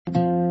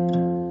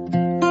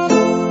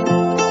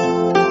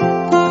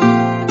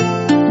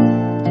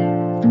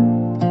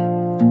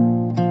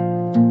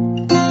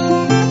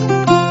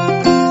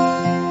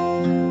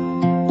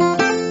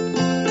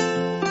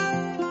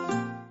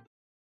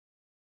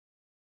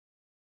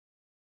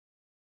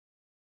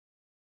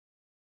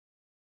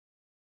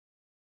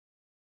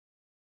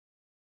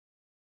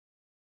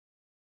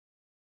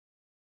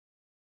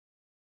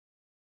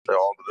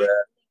all of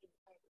that.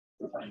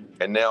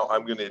 And now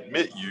I'm going to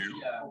admit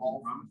you.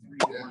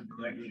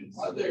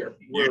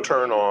 You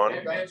turn on.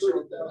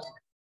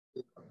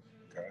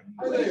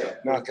 Okay.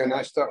 Now, can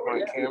I start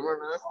my camera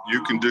now?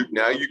 You can do,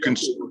 now you can,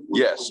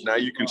 yes, now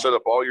you can set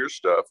up all your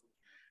stuff.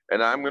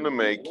 And I'm going to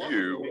make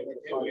you,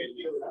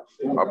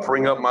 I'll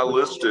bring up my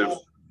list of,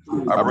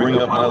 I bring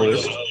up my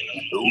list.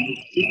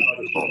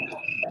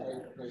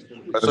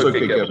 That's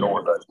okay, Kevin, don't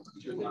worry about it.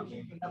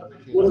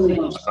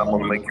 I'm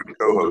going to make you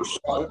co-host.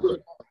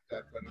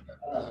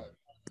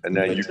 And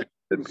now you can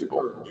hit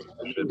people.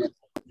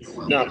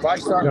 Now, if I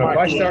start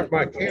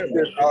my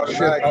camera, it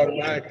should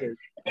automatically.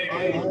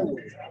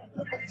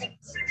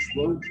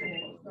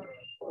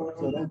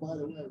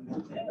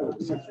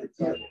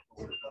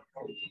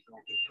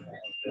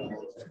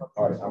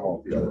 All right, I'm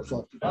off.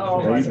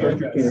 Now you start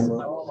your camera.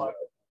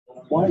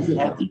 Why is it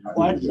happening?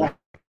 Why is that?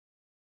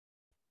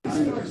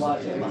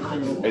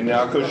 And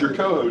now, because you're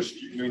co-host,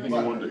 you can do anything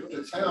you want to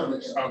do.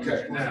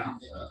 Okay, now.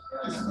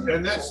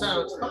 And that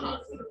sounds fine.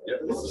 Yep.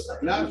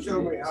 Now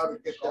show me how to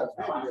get that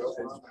video.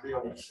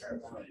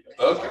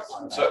 Okay,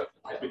 so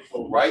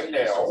right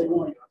now,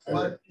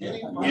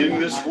 in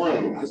this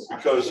room,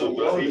 because of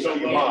the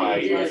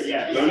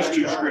HDMI, those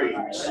two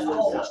screens,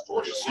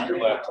 you'll see your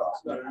laptop,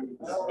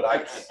 but I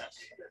can't.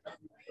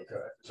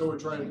 Okay. So we're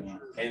trying to.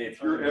 And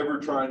if you're ever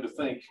trying to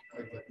think,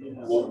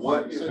 well,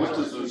 what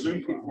does the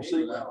Zoom people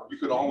see? You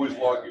could always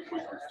log it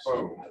with your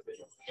phone,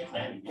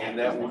 and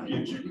that will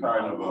give you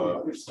kind of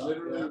a as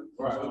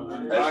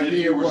if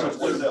you were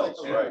someplace else,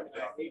 right?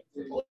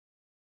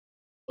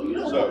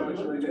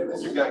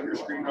 So you got your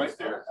screen right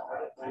there,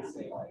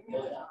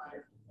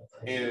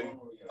 and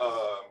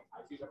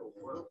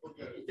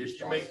if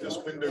you make this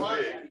window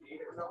big.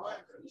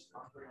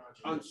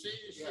 On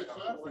CE6,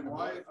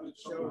 why is it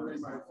showing me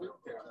my field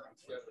camera?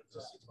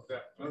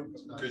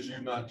 Because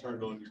you've not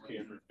turned on your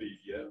camera feed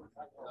yet.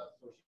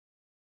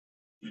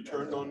 You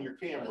turned on your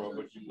camera,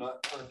 but you've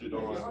not turned it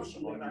on your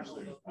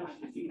Zoom.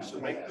 So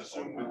make the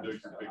Zoom window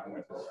your big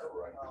window,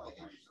 right?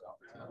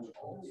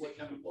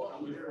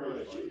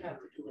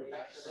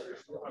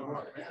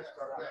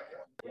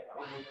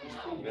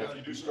 Now, if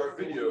you do start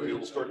video, it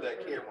will start that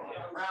camera.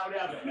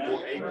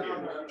 Or a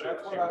camera.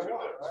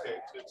 Okay,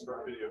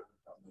 start video.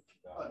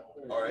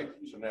 All right,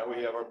 so now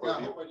we have our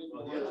podium.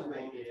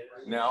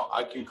 Now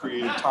I can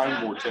create a time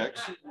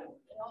vortex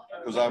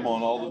because I'm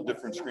on all the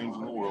different screens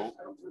in the world.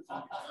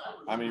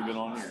 I'm even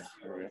on here.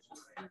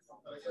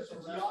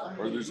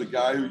 Or there's a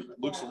guy who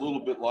looks a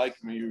little bit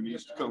like me who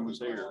needs to comb his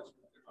hair.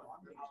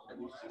 He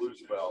needs to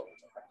lose about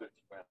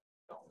 50 pounds.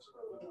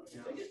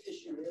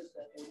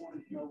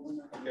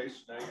 Okay, so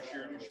now you're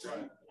sharing your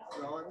screen.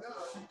 No, I'm not.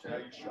 Now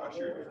you share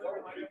your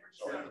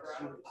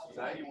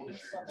now you want to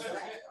share your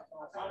screen.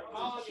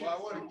 Well,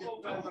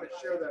 I want to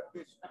share that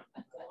picture.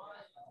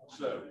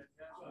 So,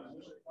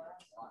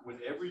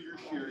 whenever you're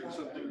sharing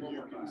something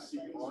you can see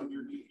on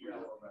your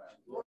computer,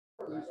 you're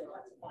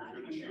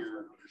going to share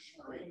your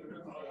screen, and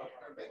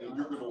then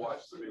you're going to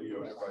watch the video.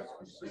 Everybody's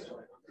going to see it.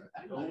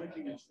 The only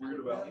thing that's weird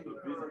about the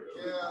video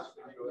is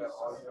you have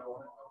audio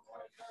on it.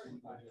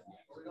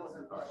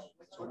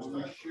 So when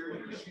we share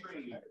your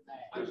screen,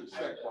 there's a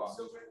checkbox.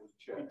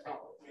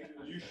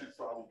 You should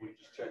probably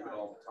just check it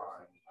all the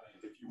time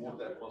if you want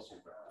that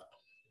muscle back.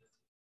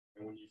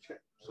 And when you check,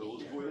 so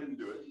let's go ahead and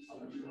do it.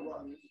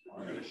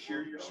 We're going to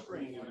share your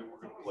screen, and then we're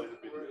going to play the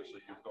video so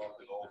you can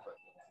talk it all back.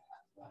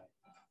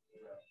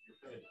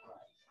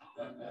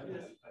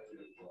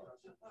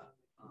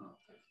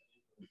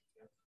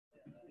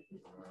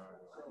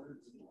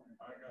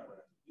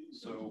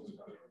 So,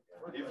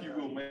 if you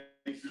will make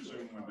your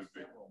Zoom window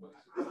big.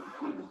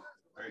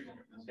 There you go.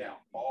 Now,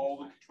 all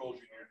the controls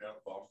you need are down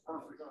the bottom.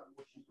 Perfect.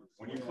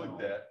 When you click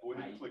that, go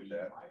ahead and click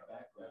that.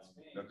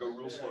 Now go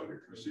real slow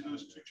here. You see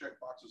those two check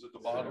boxes at the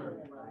bottom?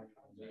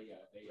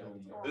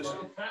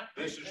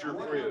 This is your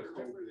grid.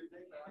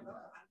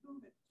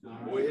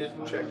 Go ahead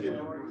and check it.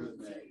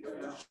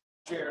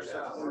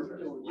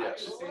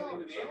 Yes.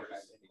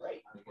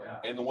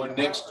 And the one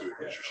next to it,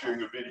 because you're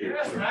sharing a video.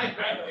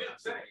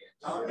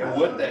 And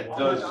what that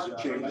does is it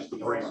changes the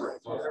frame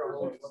rate.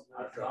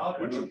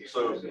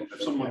 So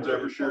if someone's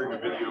ever sharing a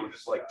video and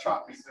it's like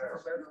choppy,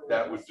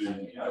 that would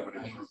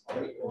improve.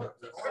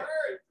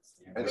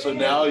 And so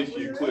now if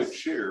you click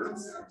share,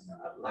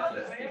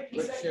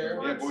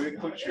 yeah, go ahead and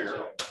click share.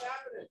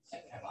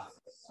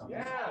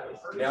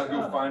 Now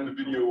go find the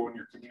video on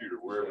your computer,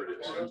 wherever it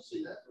is.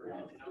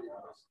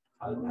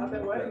 How'd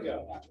that way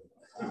go?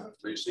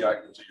 So you see, I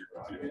can see your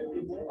computer.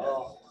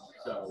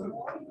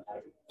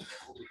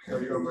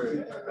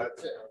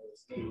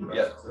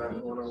 Yes.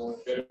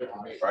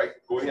 Right.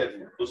 Go ahead.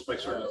 Let's make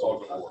sure it's all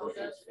going to work.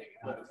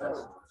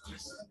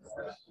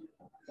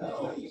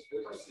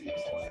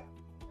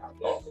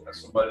 Oh,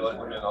 that's somebody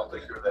letting me in. I'll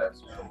take care of that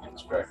so you don't get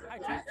distracted.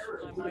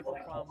 Michael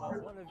Cromwell,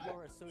 one of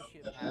your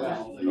associate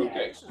pastors.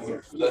 Okay.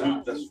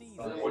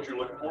 That's what you're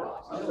looking for?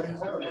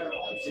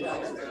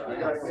 We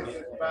got to get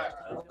it back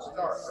to the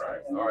start,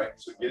 right? All right.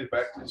 So get it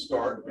back to the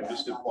start and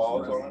just hit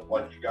pause on it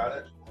like you got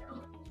it.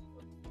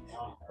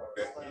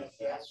 Okay.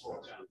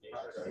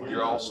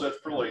 You're all set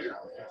for later.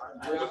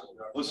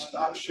 Let's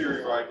stop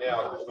sharing right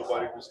now because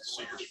nobody wants to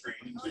see your screen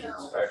until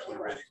you're actually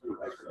ready.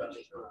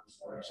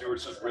 See where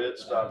it says red,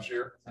 stop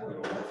share?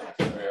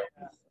 Yeah.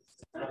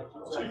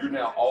 So you're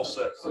now all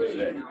set for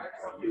today. And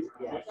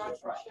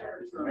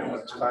when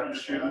it's time to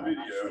share the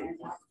video,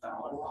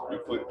 you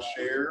click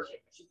share,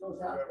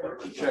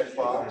 the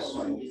checkbox,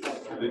 and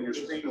then your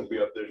screen will be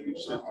up there. You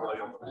sit play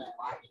on the video.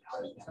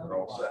 You're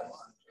all set.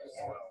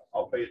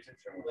 I'll pay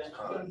attention when it's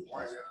time.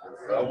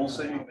 But I won't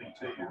say anything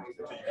to you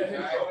until you get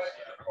in trouble.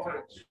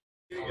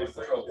 You get in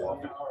trouble,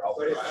 I'll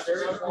pay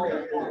attention.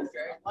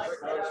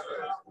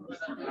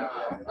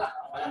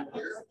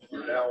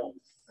 Now,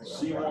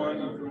 see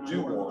one,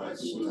 do one,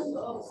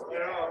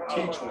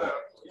 teach one.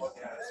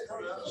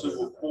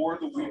 So before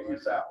the week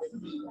is out,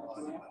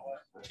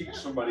 teach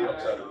somebody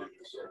else how to do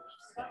this.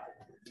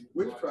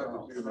 We've tried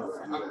to do this.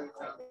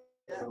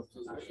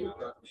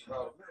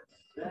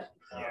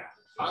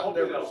 I've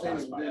never seen him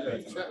do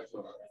that check.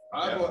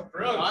 I've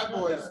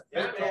always,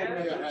 they told me I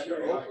had to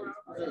open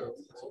Zoom,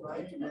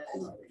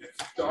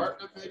 start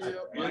the video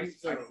in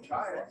Zoom.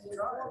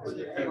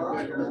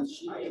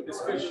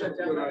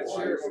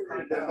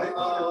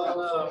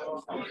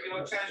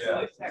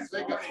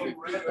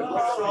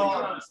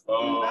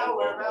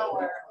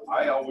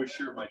 I always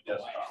share my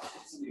desktop.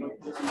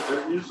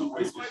 There is a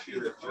way to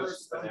share it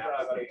just an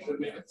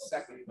application.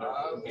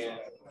 And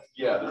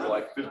yeah, there's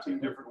like 15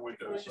 different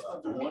windows.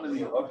 The one in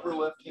the upper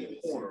left-hand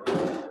corner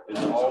is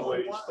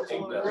always the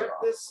whole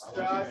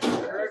desktop.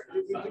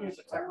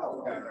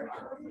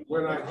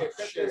 When I hit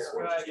share,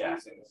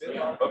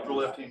 Upper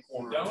left-hand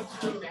corner,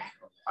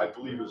 I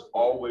believe, is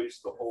always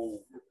the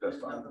whole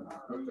desktop.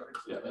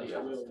 Yeah.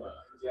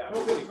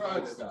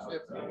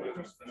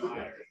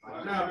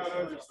 now,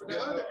 the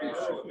other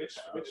issue is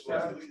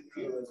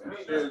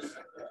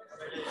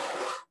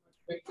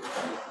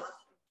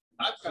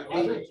I've got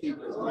 8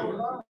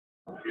 people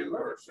in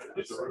person,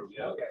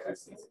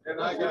 and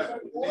I got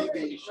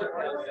maybe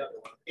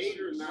 8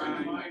 or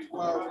 9,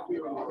 12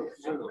 people.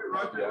 So we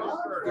get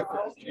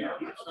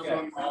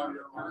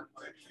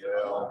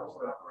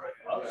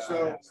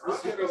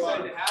a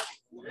lot of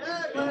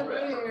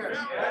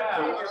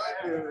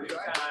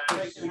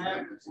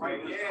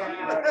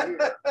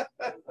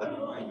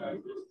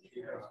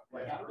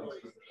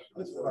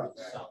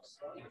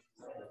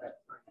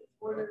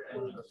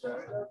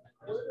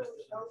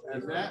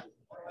and that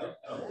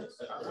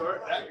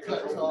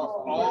cuts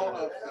off all of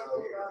the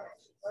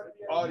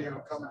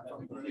audio coming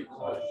from the people.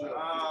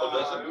 Oh,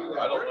 does it?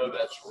 I don't know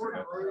that's true.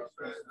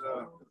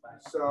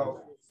 So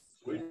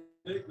We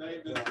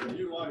nicknamed it the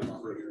New Life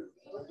Crew.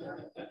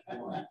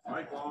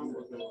 Mike Long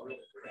was the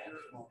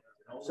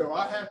so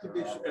I have to be,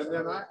 and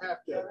then I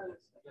have to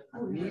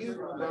mute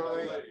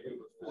my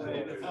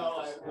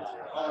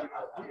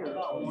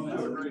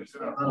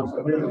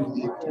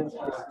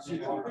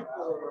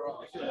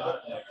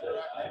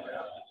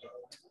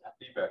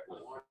feedback.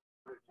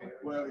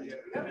 well, yeah,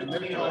 and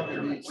then talking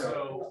to each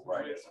other.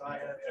 Right.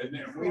 And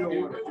then we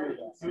don't want to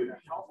do that.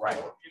 Right.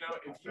 You know,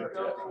 if you don't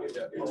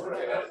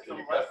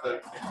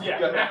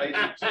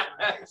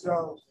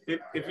So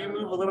If you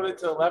move a little bit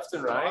to the left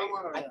and right,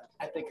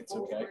 I think it's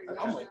okay.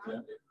 I'm with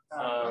you.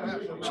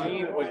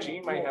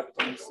 Gene might have a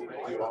tendency to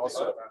do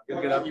also.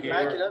 You'll get up You here.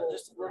 back it up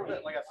just a little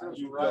bit, like I feel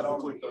you right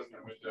on.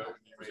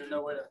 There's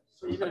no way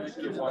to, even if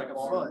it gives like a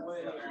foot.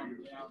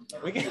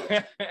 We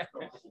can.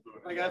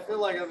 Like I feel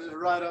like I'm just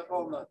right up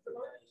on the.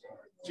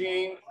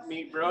 Gene,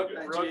 meet Brooke.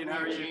 Hey, Brooke, Gene, how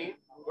are meet you? Gene.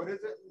 what is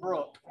it?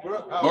 Brooke.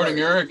 Morning,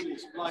 Eric.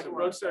 Like, So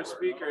Brooke's our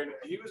speaker, and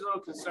he was a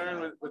little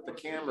concerned with the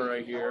camera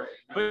right here.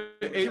 But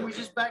can we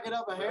just back it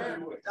up a hair?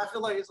 I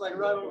feel like it's like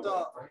right on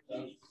top.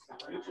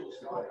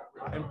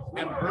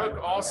 and Brooke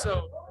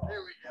also,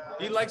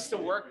 he likes to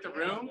work the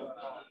room.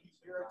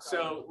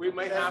 So we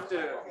might have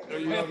to.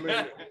 You know what I mean?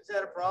 Is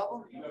that a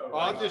problem?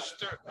 I'll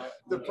just,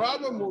 the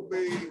problem will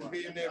be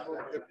being able,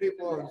 if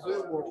people on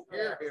Zoom will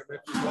hear him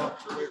if he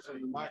walks away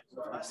from the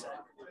microphone.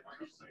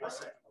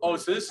 Oh,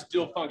 so this is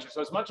dual function.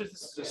 So as much as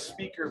this is a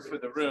speaker for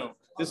the room,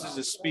 this is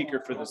a speaker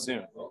for the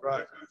Zoom.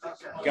 Right.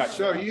 Gotcha.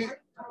 So you,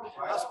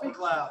 I speak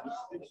loud.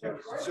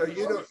 so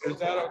you don't, is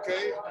that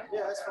okay?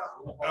 Yeah, that's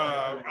fine.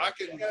 I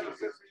can,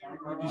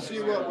 you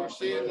see what we're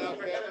seeing now,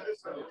 Kevin?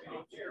 So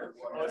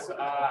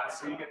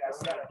you get that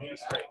center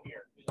piece right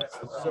here.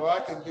 So I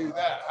can do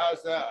that.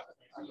 How's that?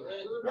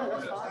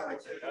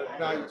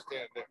 Now you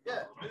stand there.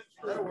 Yeah,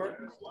 that'll work.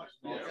 Is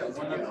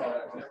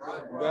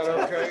that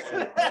okay?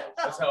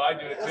 That's how I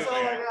do it too. That's all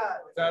I Man. got.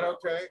 Is that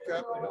okay,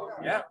 Kevin?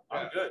 Yeah,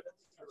 I'm good.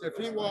 If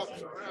he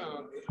walks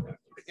around,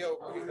 he'll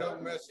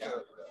miss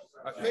the,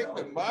 I think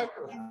the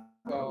microphone.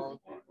 No,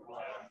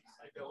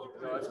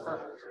 it's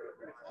perfect.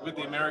 With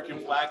the American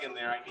flag in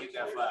there, I need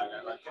that flag.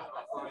 I like it.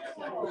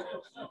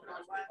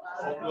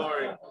 Oh,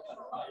 glory.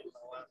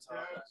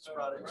 Just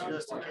brought it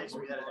just in case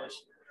we had an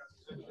issue.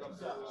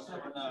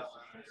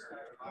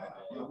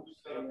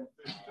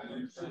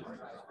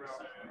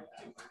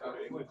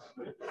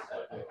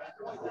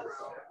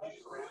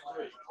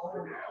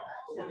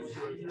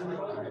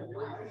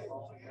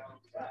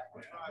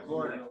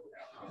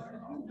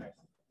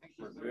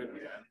 We're good,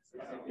 man.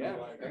 Yeah,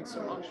 thanks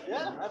so much.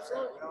 Yeah,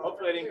 absolutely.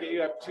 Hopefully I didn't get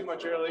you up too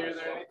much earlier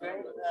than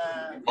anything.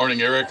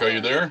 Morning, Eric. Are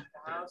you there?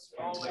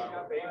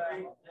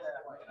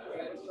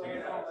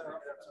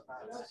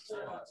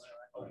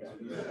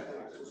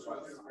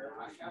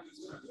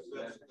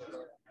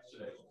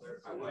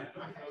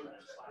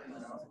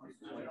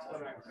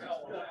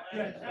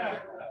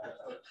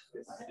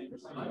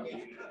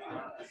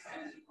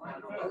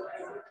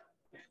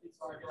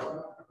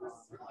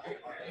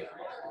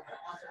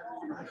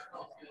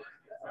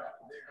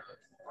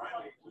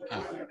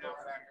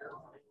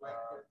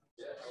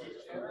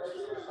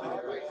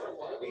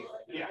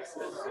 Yes.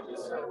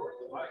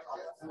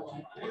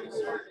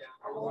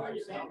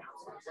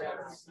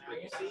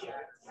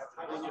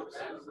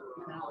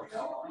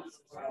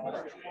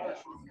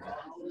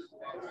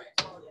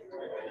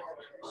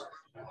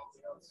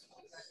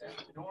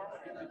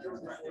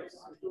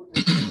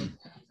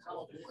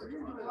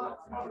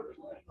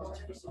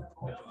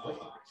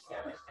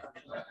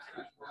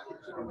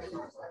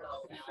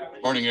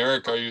 Morning,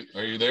 Eric. Are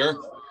you there?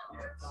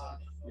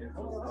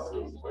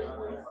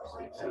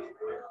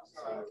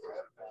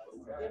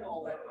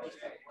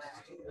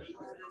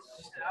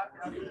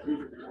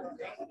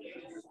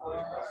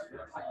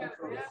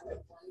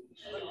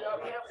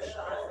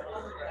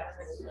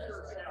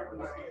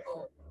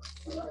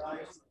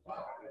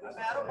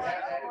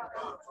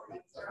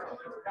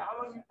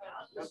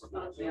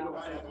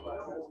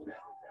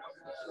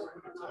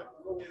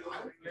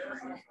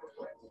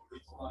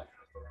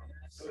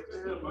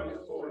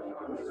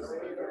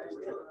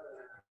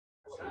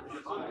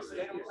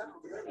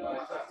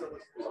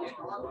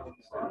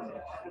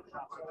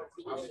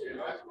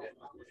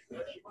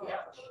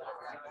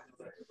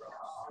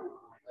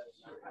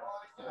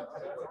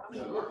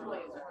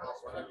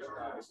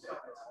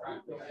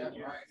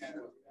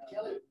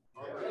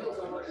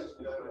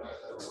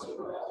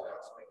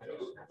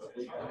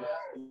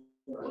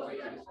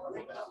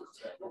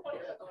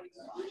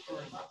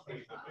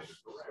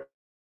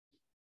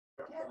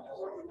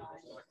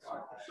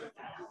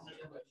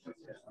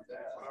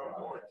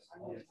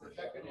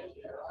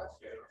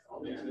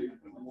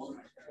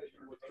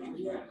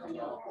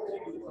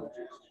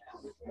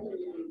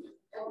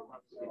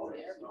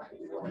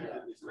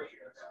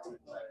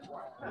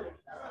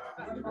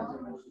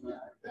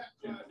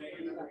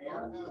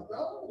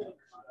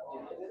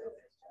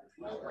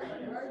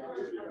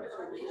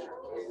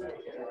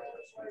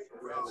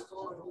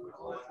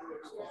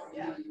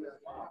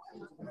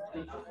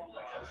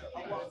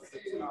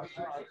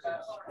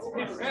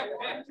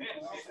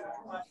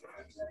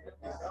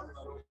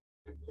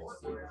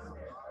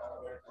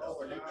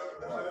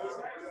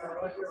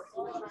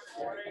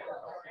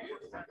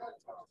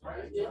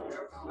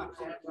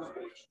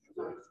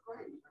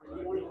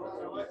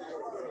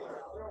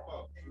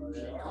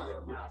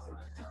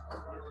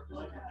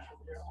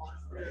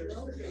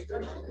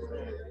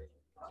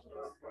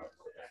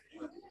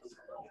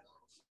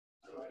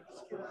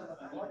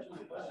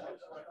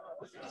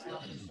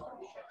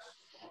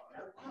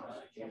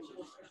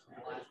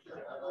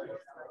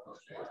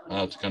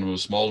 It's kind of a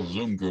small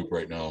Zoom group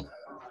right now.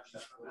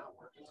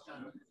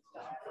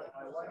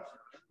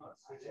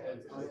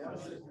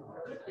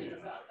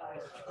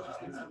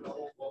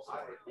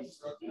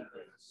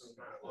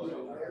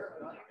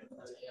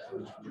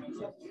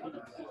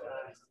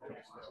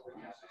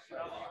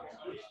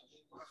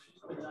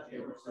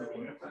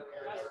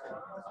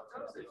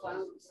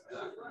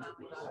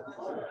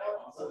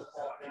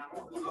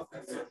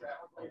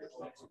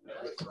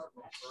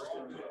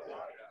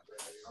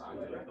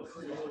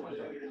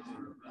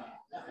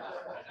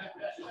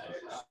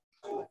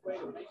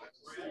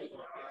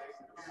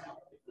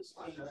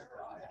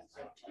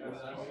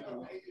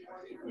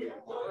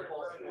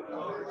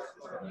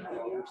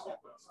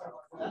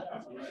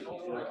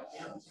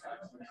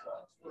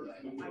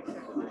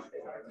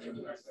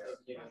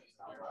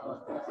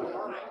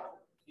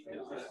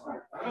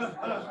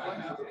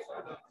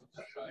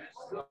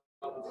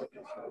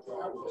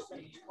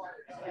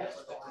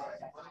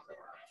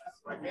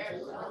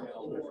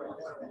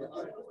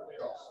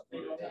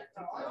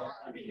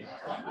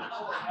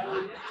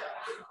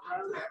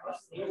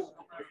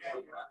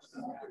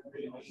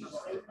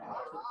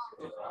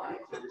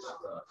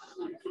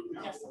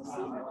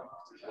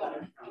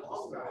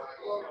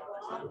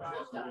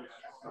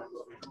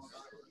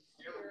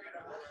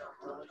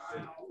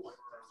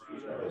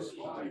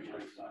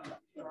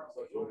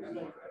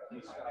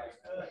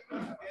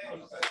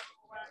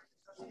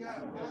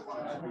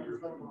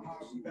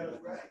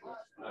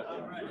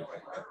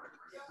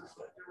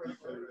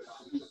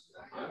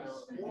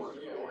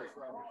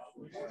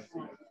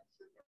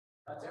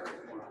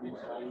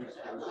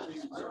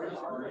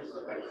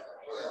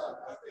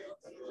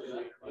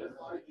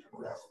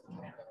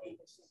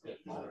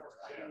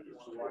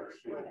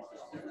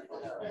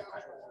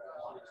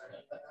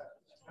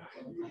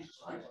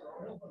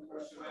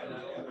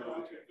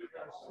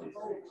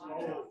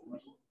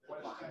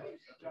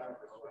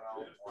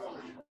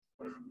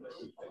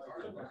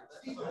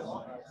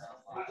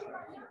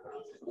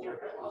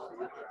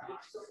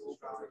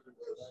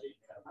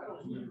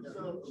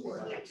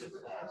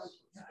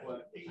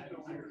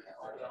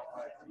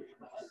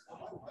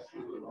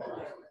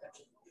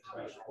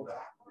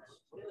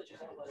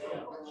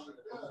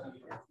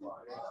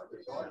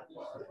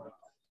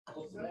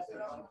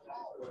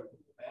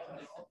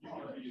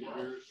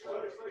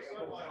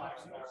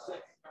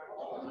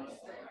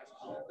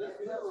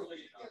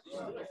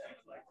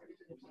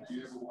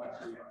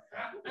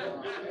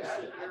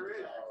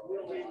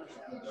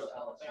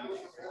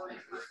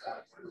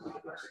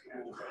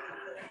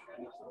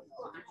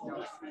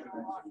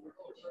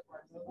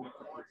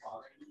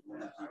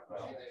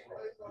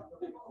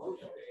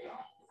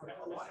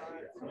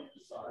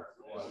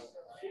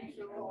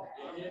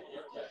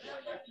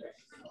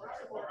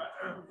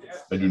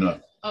 I do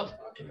not. Oh.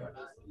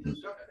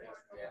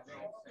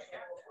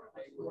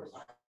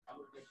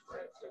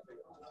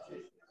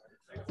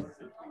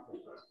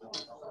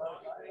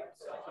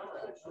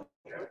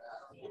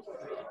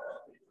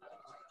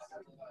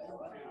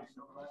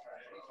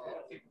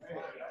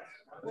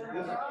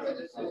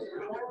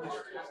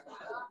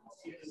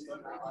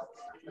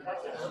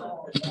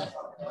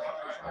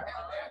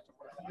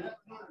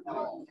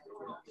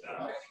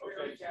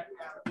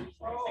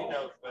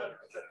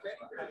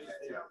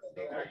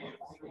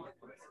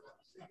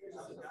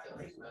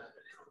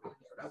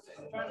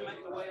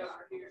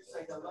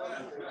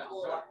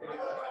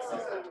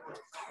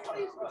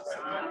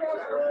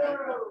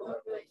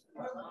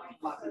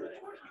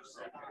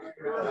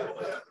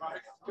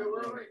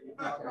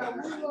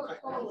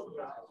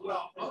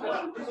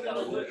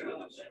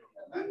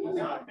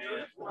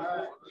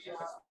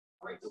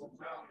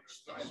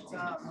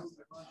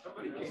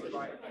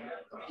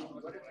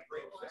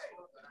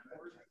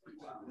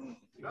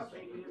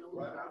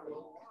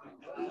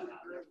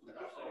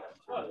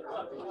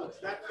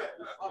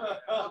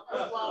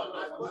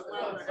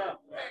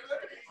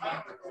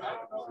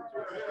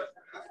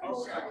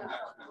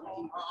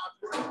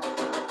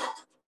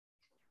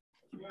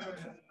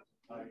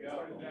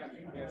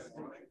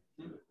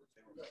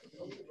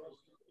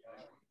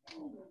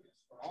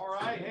 All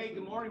right. Hey,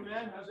 good morning,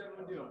 man. How's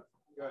everyone doing?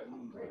 Good.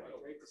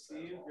 Great to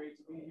see you. Great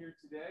to be here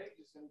today.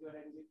 Just going to go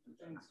ahead and get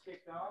things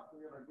kicked off.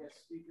 We have our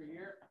guest speaker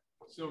here.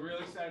 So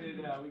really excited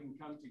we can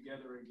come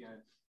together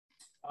again.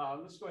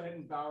 Let's go ahead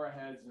and bow our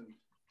heads and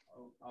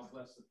I'll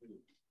bless the food.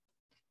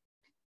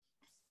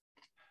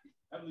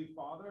 Heavenly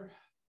Father,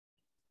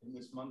 in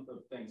this month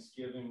of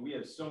Thanksgiving, we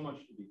have so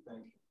much to be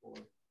thankful for.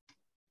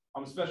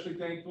 I'm especially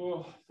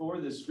thankful for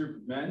this group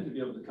of men to be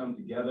able to come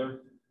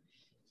together,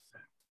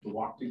 to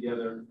walk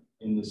together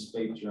in this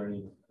faith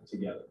journey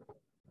together.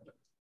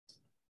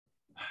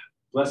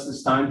 Bless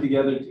this time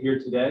together here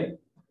today,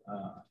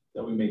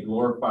 that we may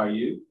glorify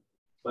you.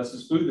 Bless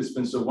this food that's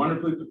been so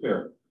wonderfully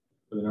prepared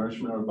for the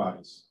nourishment of our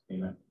bodies.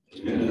 Amen.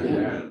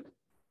 Amen.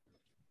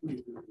 There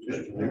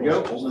you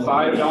go.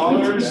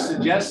 $5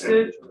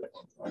 suggested.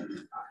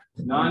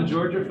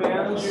 Non-Georgia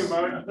fans.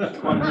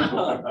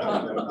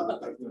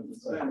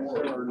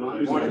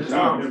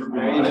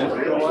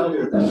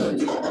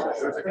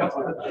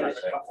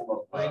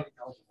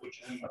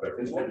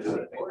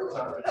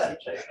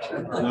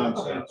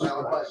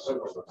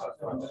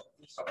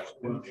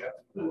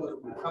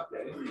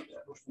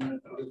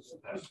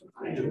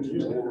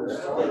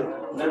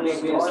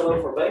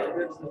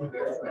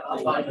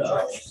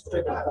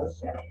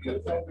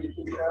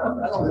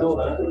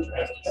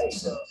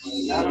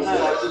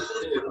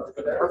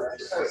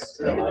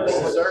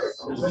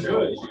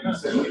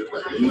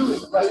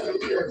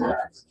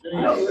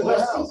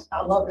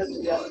 I love it.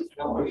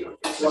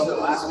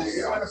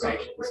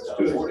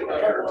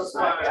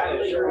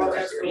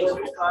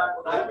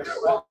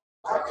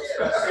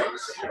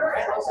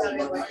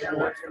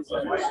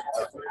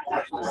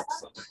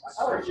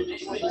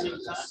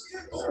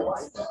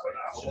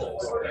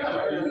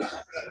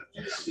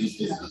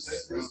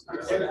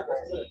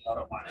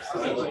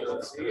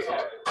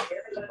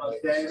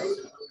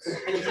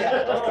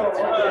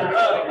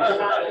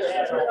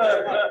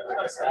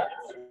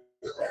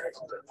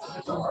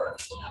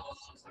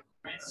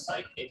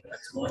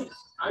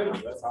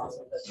 That's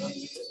awesome.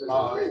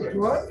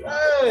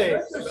 Hey!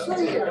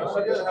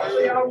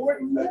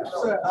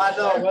 I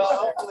know. Well,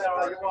 hopefully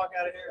I can walk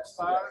out of here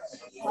inspired.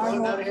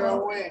 I'm out of here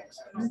on wings.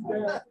 How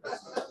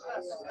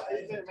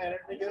you doing, man?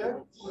 Everything good?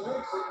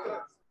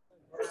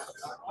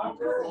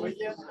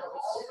 Weekend?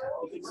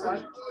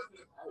 Excited?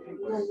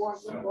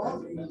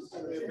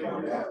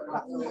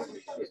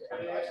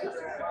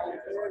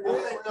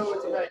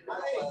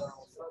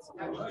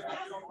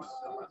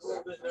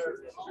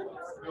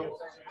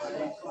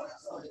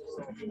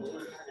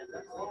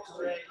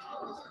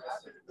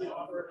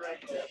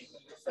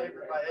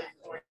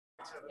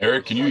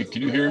 Eric, can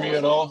you hear me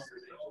at all?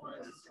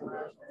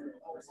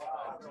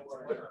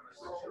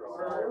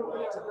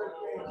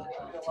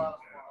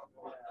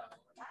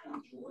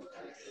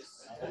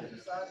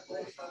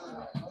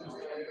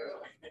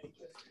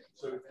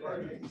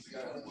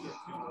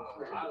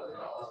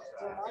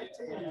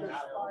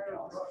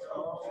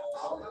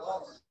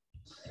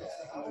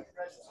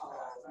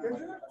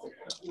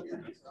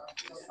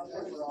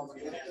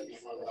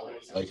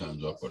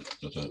 Icon's up, but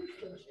that's it.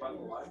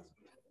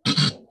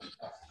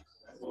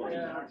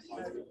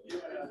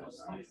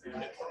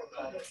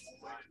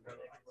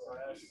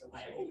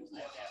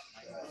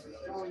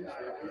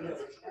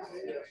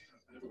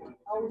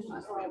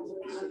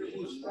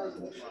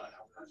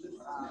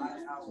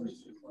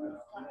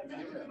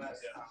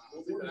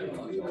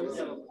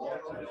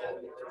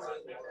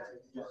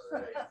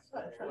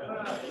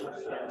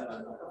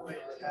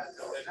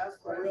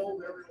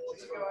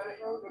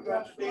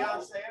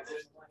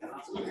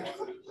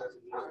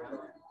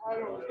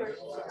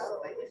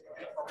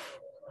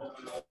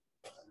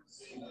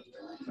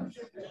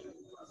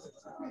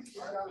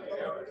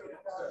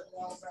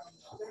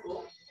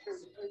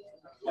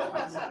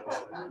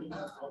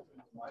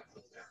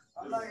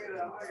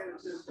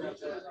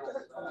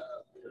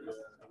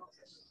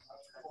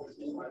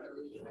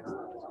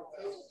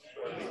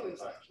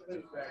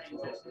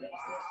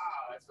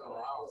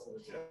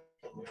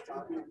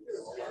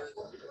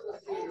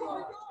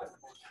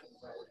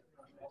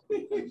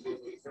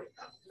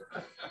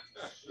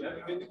 Yeah,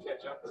 good to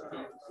catch up.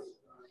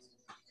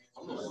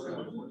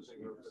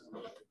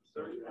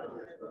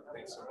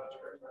 Thanks so much.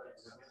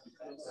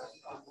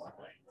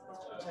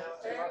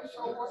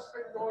 So what's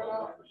been going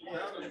on?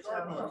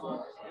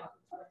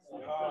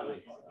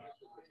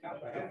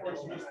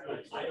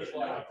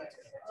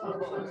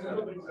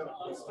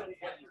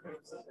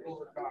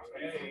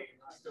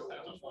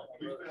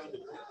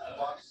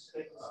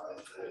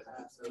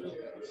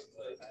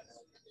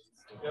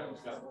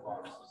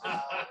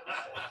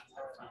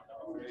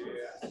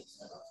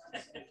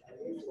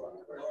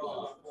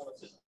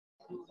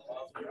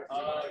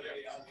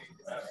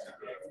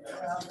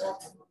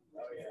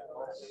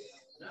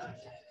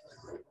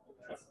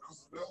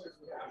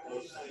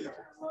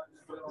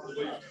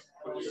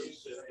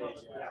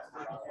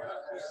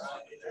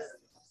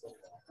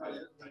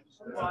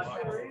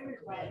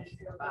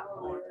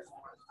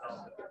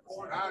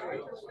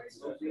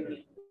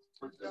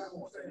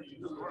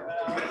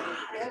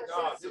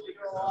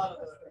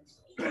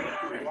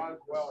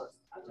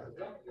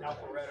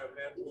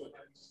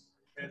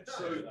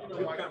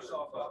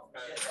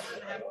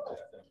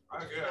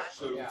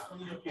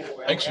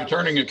 Thanks for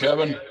turning it,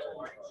 Kevin.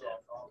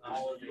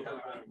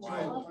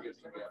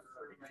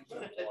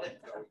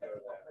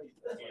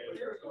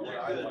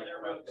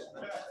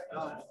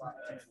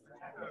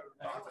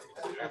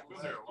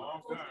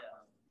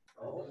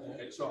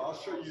 And so I'll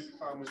show you the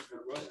comments that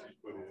Rusty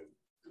put in.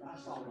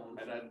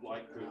 And I'd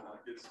like to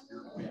get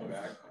your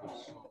feedback.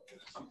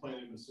 I'm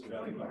planning to sit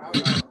down.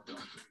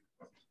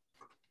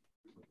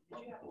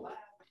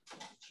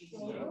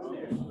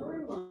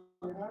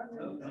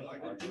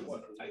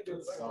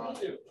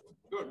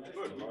 Good,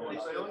 good. How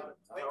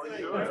are you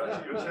doing?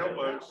 Good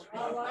elbows.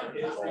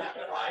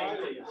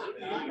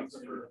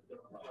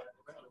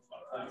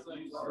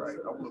 All right,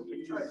 I'll put a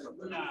picture of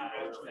something.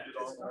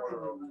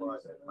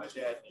 My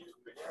dad needs a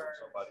picture of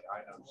somebody I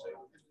know saved.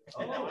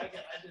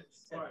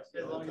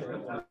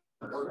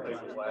 My birthday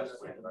was last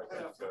week and I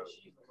couldn't go.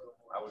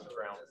 I was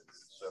grounded,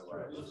 so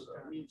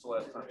it's the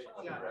last time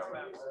someone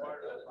grounded me.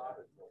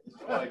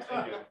 Like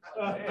thinking,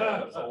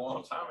 man, that's a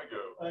long time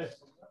ago. I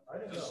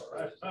don't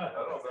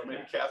know,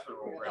 maybe Catherine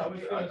will ground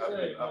me. I've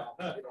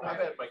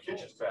had my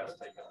kitchen pass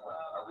taken.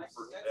 I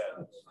refer to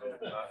that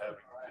as not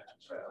having a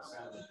kitchen pass.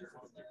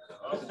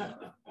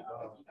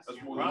 That's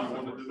more than you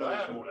want to do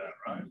that,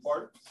 right?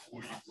 Pardon?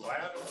 Were you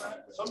glad of that?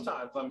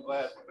 Sometimes I'm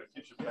glad when the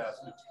kitchen pass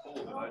gets full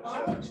and I just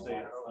have to stay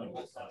at home.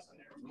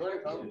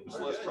 It's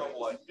less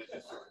trouble I can get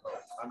into.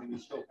 I mean,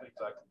 there's still things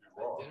I can do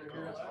wrong.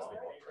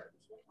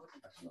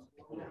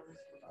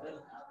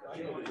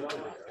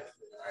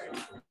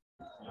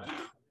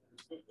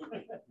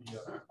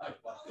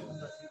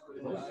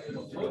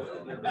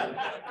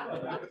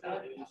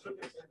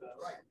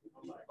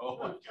 Oh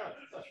my God.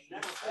 I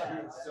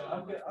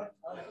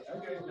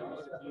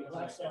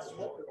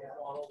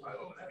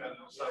don't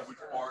know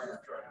which bar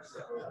you're trying to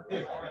say.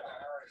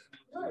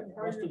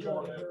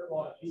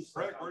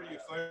 Greg, where do you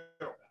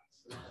fail?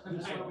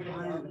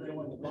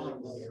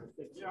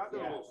 Yeah, I do a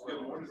little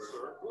skill morning,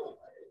 sir.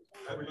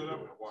 Haven't been up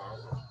in a while.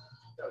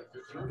 Got a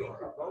good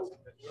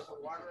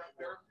water up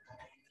there.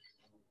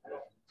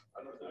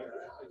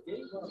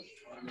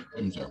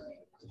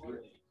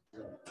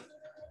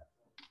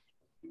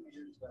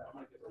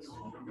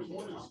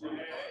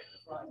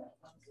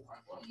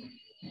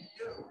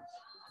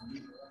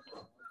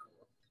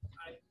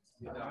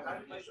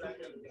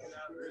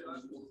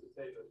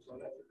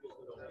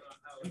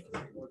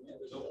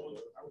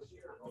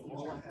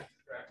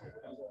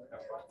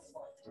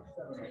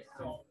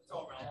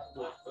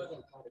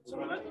 So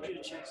when I need you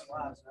to change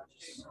slides, not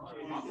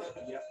just.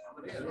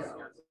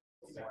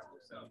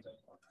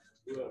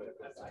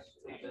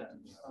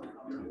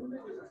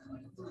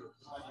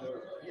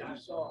 Yeah, I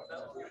saw.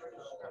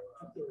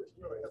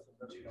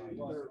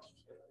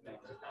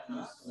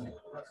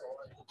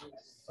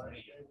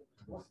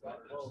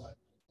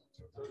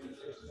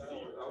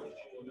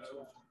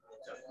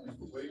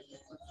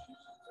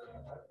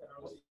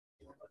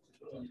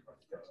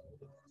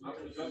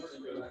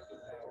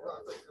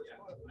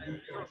 You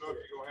don't know if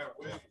you're gonna have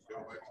wings,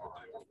 don't make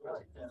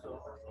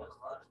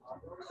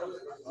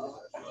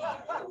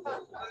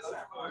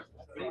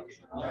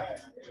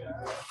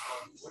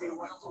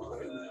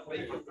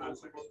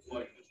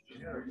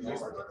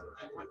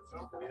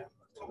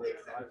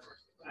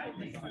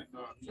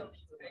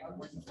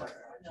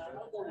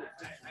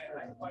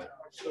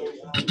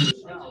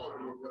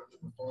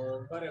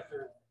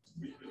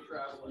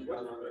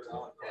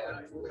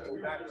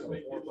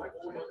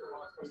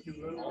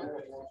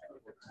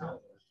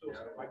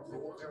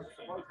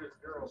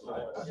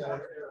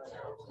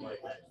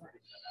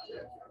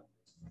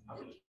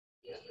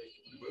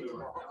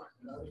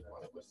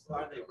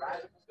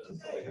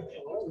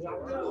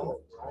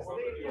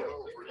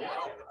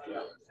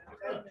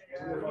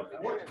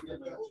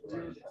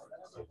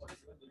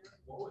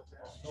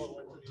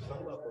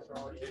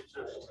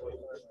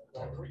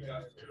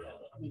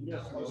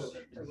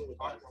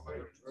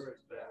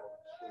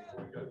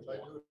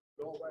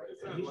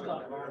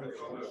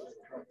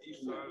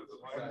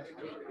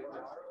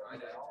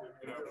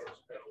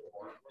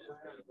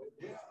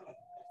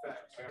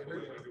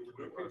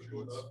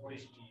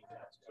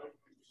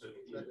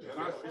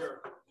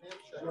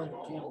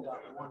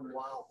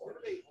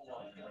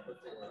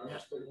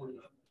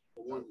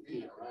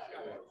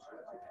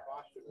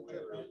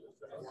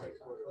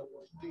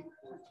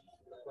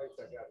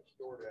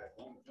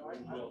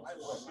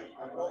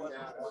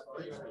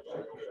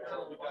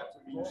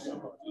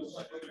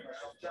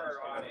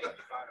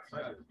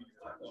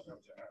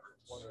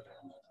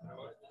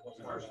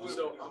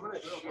So I'm going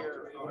to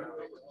share.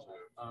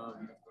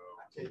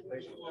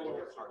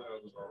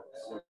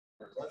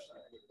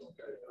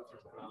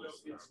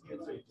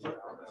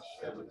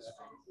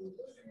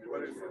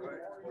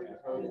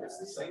 It's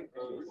the same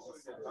thing.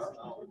 That's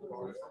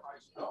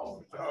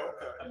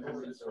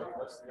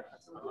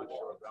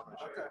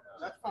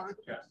fine.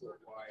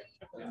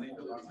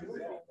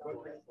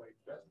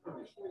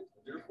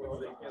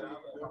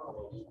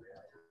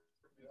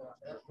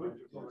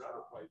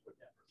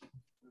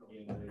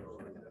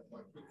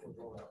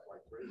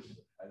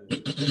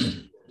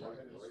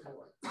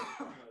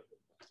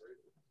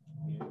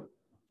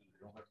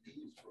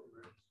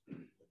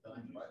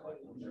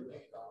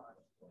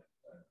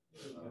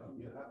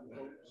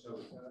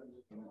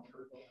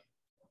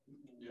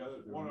 Yeah,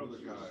 there's one other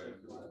guy.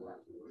 We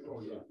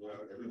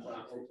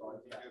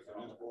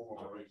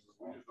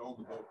just own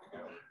the boat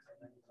together.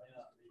 So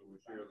we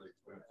share the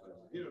expenses.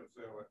 He doesn't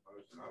sell that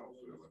much, and I don't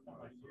sell that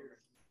much.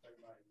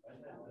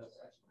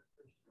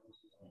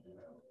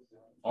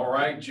 All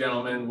right,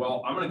 gentlemen.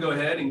 Well, I'm going to go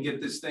ahead and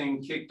get this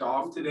thing kicked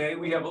off today.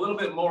 We have a little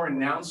bit more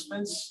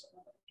announcements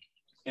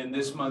in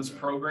this month's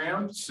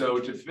program. So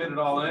to fit it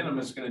all in, I'm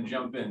just going to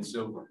jump in.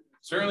 So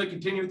certainly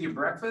continue with your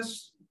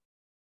breakfast.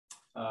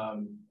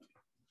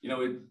 You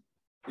know,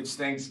 it's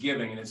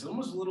Thanksgiving, and it's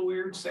almost a little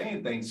weird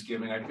saying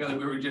Thanksgiving. I feel like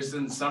we were just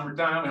in the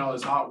summertime and all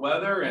this hot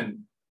weather and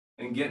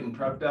getting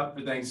prepped up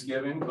for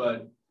Thanksgiving,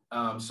 but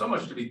so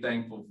much to be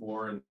thankful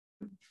for. And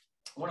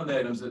one of the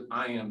items that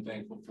I am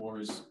thankful for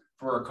is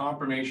for our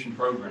confirmation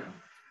program.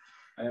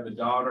 I have a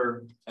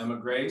daughter, Emma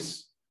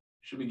Grace.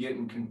 She'll be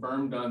getting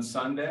confirmed on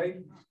Sunday.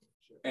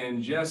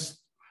 And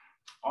just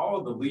all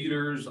of the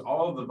leaders,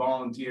 all of the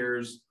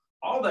volunteers,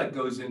 all that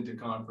goes into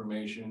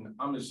confirmation,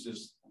 I'm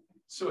just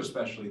so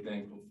especially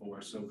thankful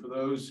for. So for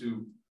those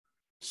who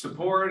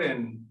support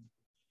and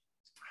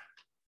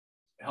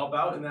help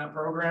out in that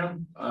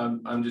program,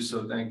 I'm just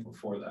so thankful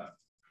for that.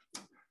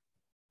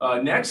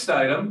 Next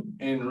item,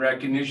 in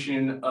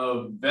recognition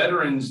of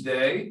Veterans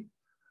Day,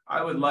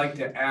 I would like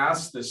to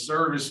ask the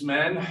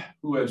servicemen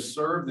who have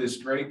served this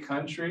great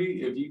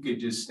country, if you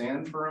could just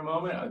stand for a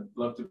moment. I'd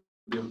love to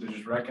be able to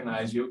just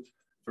recognize you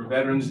for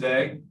Veterans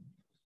Day.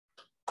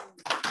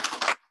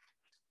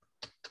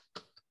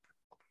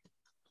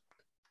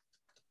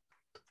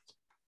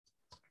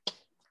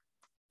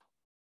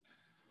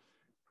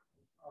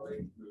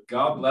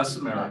 God bless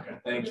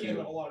America. Thank you.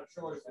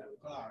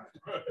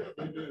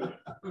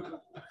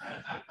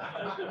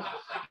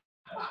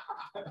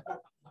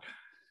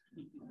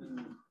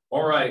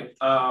 All right.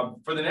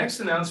 For the next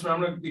announcement,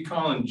 I'm going to be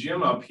calling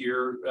Jim up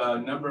here. A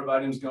number of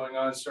items going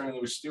on,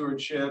 starting with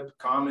stewardship,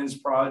 commons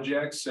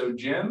projects. So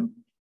Jim,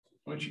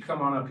 why don't you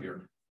come on up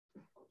here?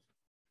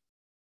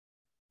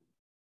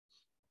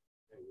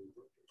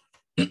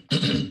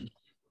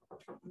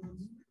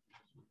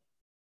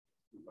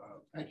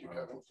 Thank you,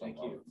 Kevin. Thank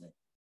you.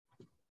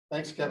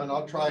 Thanks, Kevin.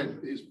 I'll try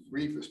and be as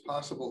brief as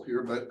possible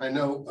here, but I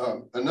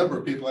know a number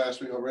of people asked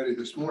me already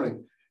this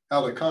morning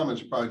how the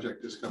Commons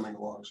project is coming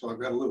along. So I've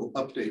got a little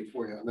update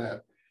for you on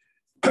that.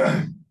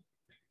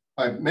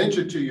 I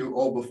mentioned to you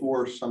all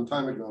before some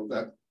time ago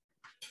that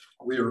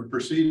we are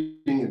proceeding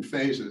in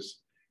phases,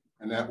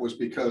 and that was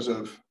because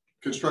of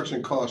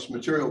construction costs,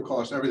 material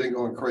costs, everything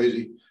going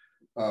crazy.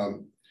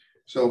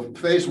 So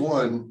phase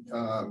one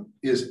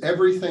is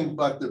everything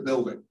but the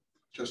building.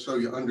 Just so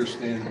you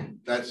understand,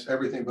 that's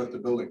everything but the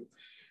building.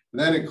 And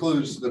that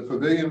includes the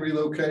pavilion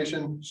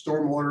relocation,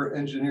 stormwater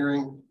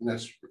engineering, and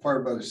that's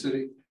required by the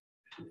city,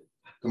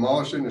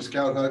 demolishing the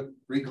scout hut,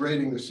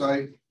 regrading the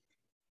site,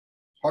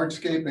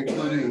 hardscape,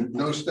 including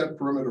no step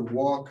perimeter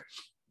walk,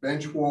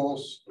 bench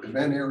walls,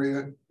 event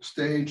area,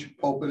 stage,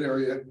 pulpit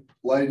area,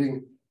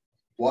 lighting,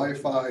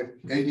 Wi-Fi,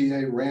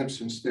 ADA ramps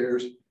and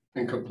stairs,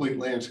 and complete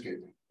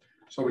landscaping.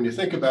 So when you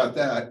think about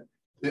that,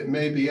 it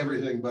may be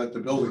everything but the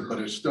building, but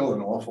it's still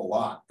an awful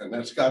lot. And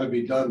that's got to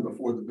be done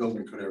before the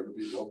building could ever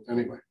be built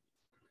anyway.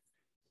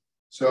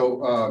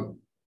 So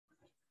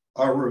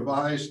our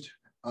revised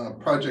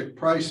project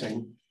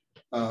pricing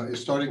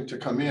is starting to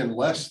come in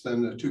less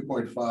than the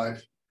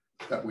 2.5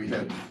 that we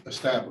had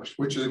established,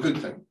 which is a good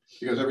thing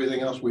because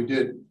everything else we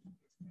did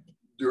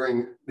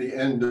during the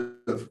end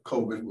of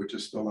COVID, which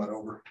is still not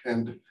over,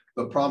 and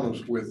the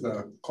problems with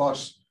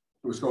costs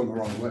was going the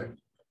wrong way.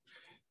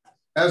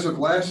 As of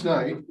last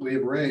night, we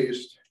have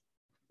raised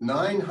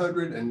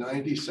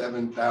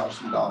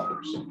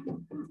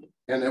 $997,000,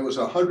 and there was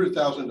a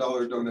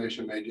 $100,000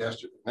 donation made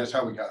yesterday. That's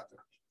how we got there.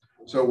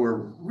 So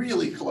we're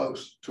really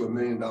close to $1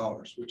 million,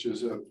 which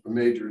is a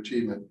major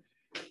achievement.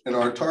 And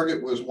our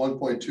target was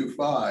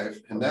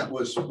 1.25, and that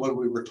was when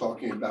we were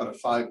talking about a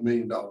 $5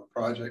 million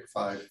project,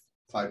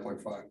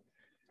 5.5.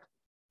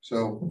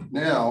 So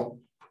now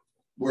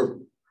we're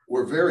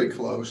very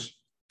close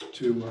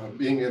to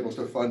being able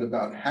to fund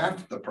about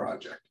half the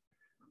project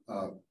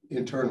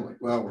internally.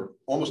 Well, we're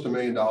almost $1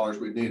 million.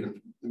 We need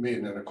 $1.25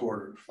 million to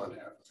fund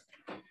half of it.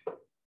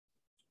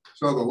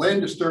 So the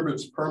land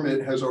disturbance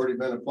permit has already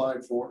been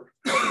applied for.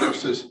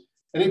 Versus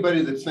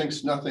anybody that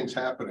thinks nothing's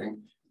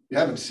happening, you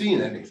haven't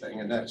seen anything,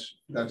 and that's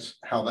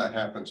how that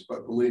happens.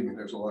 But believe me,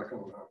 there's a lot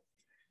going on.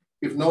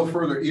 If no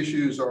further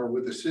issues are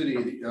with the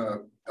city,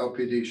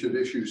 LPD should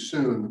issue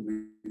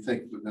soon. We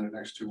think within the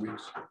next 2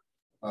 weeks.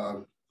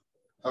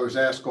 I was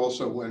asked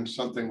also when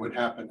something would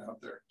happen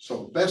out there.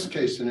 So best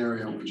case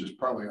scenario, which is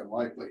probably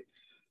unlikely,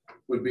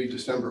 would be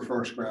December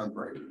 1st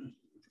groundbreaking.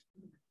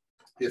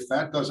 If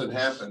that doesn't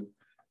happen,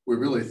 we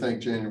really think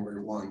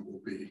January 1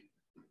 will be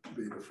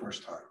the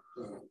first time.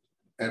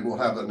 And we'll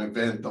have an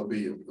event, there'll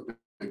be a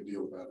big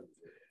deal about it.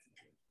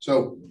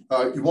 So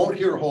you won't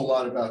hear a whole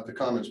lot about the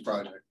Commons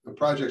project. The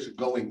project's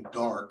going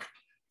dark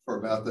for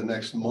about the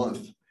next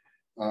month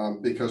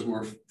because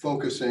we're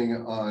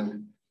focusing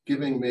on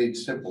Giving Made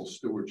Simple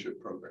stewardship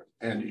program.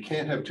 And you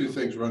can't have two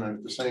things running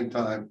at the same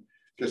time,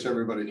 gets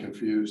everybody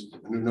confused.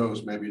 And who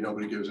knows, maybe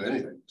nobody gives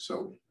anything.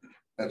 So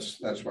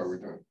that's why we're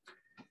doing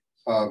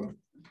it.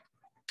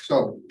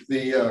 So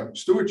the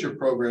stewardship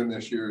program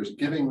this year is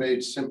Giving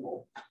Made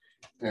Simple.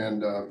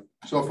 And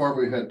so far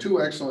we've had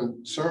 2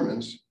 excellent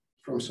sermons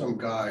from some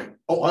guy.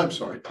 Oh, I'm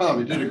sorry, Tom,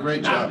 you did a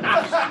great job.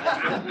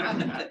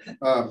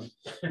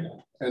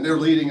 And they're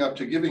leading up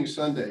to Giving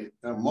Sunday.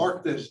 Now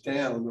mark this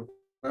down.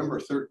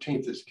 November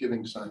 13th is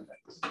Giving Sunday.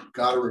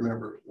 Got to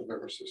remember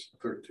November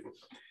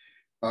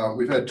 13th.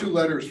 We've had 2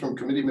 letters from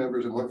committee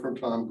members and 1 from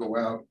Tom go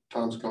out.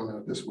 Tom's going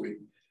out this week.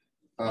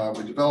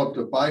 We developed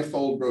a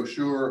bifold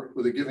brochure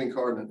with a giving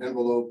card and an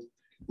envelope,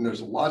 and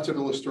there's lots of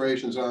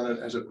illustrations on it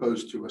as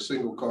opposed to a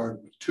single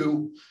card with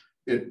 2.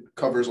 It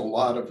covers a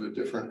lot of the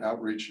different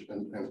outreach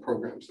and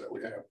programs that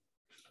we have.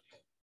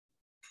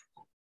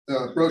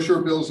 The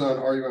brochure builds on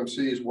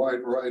RUMC's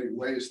wide variety of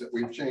ways that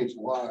we've changed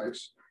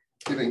lives,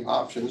 giving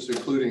options,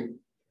 including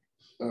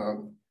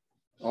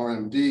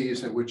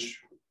RMDs, and which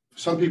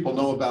some people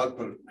know about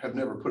but have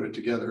never put it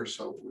together.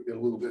 So we get a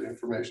little bit of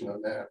information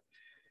on that.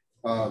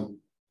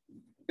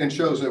 And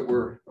shows that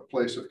we're a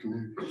place of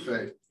community of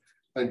faith.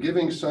 On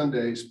Giving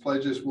Sundays,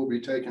 pledges will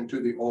be taken to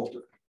the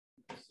altar,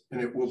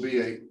 and it will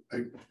be a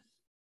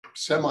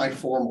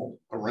semi-formal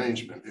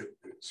arrangement.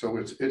 So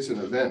it's an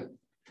event.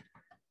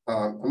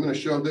 I'm going to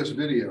show this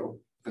video,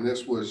 and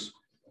this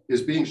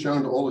is being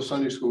shown to all the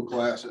Sunday school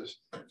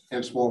classes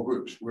and small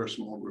groups. We're a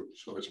small group,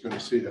 so it's going to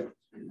see that.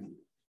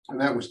 And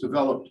that was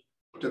developed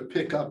to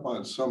pick up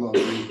on some of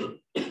the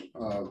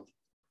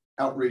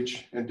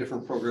outreach and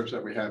different programs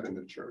that we have in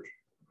the church.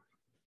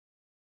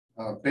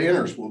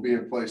 Banners will be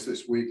in place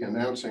this week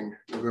announcing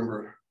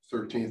November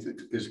 13th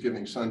is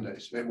Giving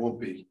Sundays. It won't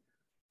be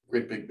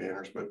great big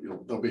banners, but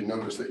there'll be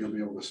notice that you'll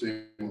be able to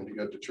see when you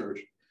get to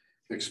church.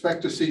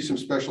 Expect to see some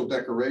special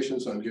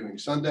decorations on Giving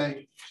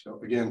Sunday.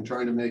 So again,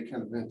 trying to make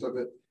an event of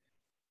it.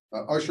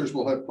 Ushers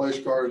will have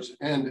pledge cards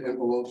and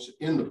envelopes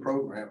in the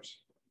programs.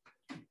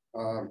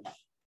 And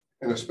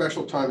a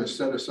special time is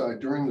set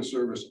aside during the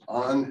service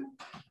on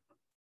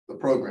the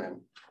program.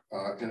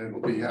 And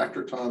it'll be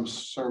after Tom's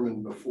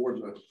sermon before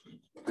the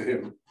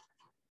hymn.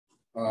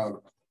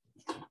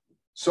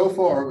 So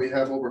far, we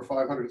have over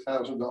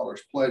 $500,000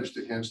 pledged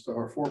against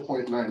our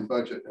 4.9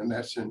 budget, and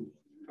that's in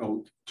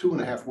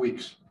 2.5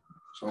 weeks.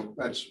 So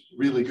that's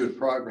really good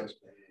progress.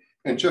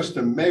 And just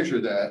to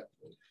measure that,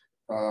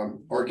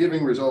 our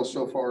giving results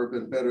so far have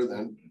been better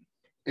than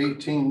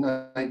 18,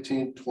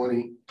 19,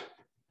 20,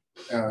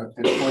 and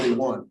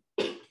 21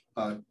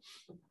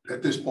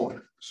 at this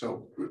point.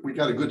 So we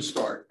got a good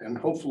start, and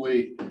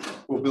hopefully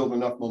we'll build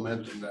enough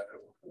momentum that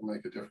it will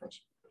make a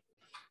difference.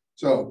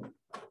 So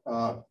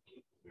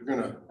we're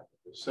going to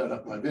set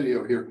up my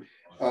video here.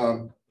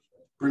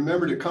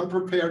 Remember to come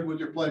prepared with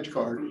your pledge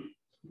card.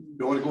 You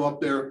don't want to go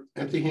up there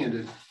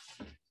empty-handed,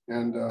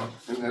 and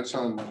that's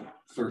on the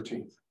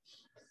 13th.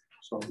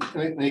 So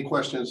any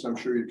questions, I'm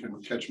sure you can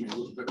catch me a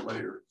little bit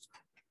later.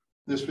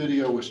 This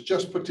video was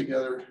just put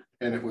together,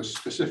 and it was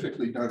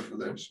specifically done for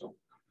this. So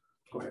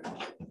go ahead.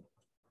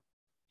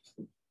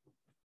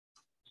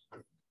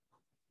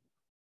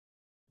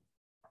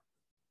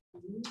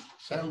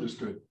 Sound is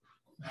good.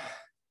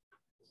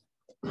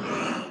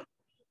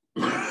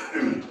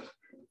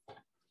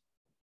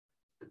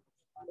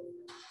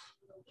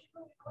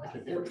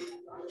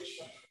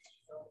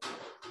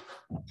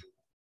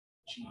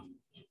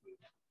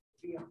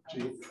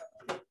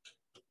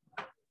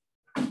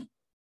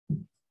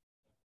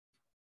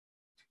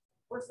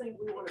 First thing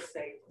we want to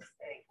say is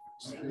thank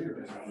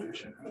you.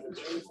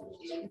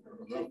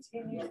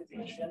 Continue to be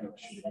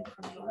generous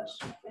from us.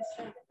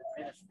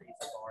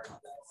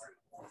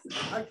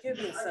 Our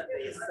giving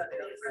Sunday is Sunday.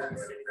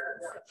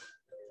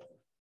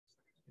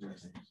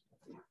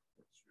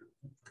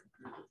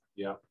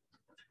 Yeah.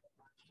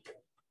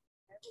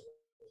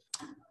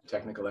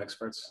 Technical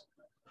experts.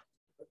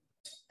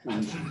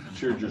 When you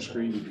shared your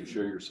screen, did you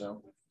show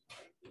yourself?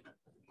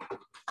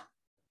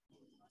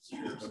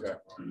 Okay.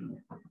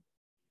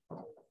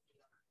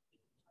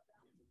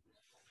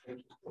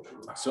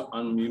 So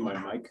unmute my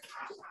mic.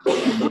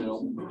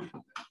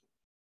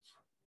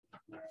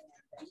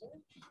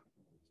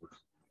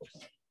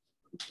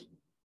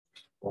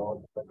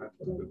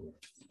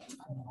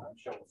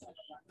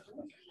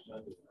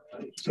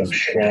 So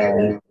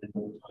Sharon.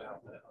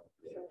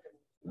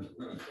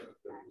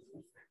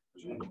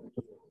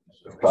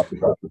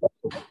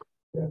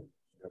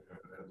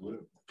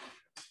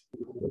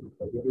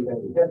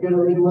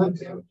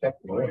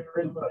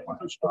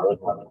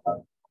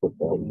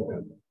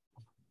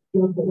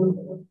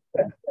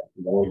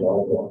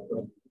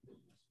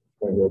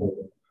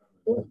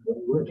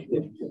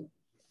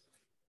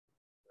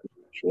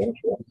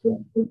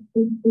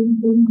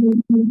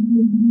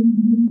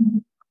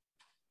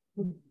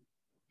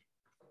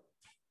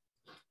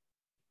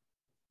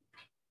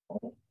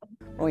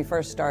 When we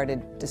first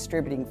started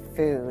distributing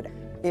food,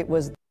 it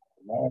was...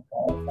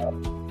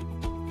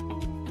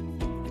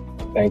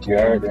 Thank you,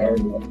 Eric.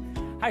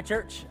 Hi,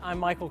 church. I'm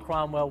Michael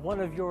Cromwell, one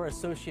of your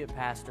associate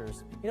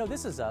pastors. You know,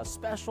 this is a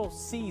special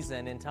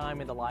season in time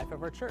in the life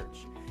of our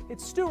church.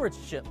 It's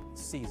stewardship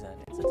season.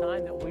 It's a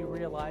time that we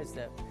realize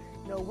that,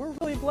 you know, we're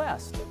really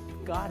blessed.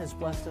 God has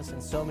blessed us in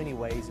so many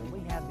ways, and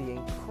we have the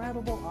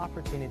incredible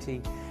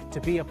opportunity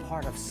to be a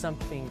part of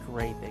something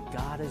great that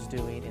God is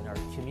doing in our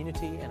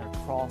community and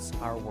across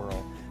our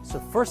world. So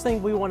first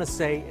thing we want to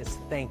say is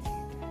thank you.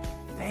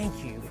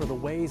 Thank you for the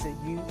ways that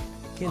you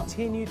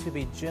continue to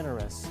be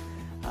generous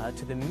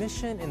to the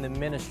mission and the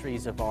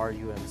ministries of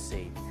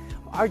RUMC.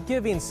 Our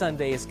Giving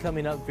Sunday is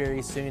coming up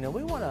very soon, and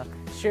we want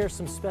to share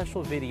some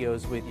special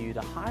videos with you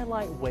to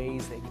highlight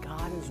ways that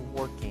God is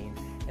working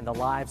in the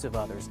lives of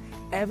others,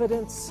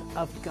 evidence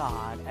of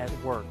God at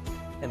work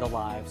in the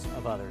lives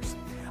of others.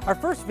 Our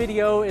first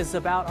video is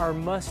about our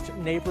Must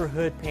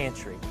Neighborhood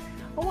Pantry.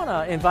 I want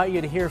to invite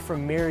you to hear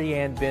from Mary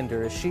Ann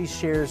Bender as she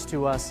shares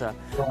to us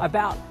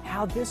about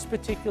how this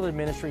particular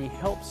ministry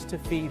helps to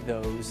feed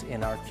those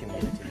in our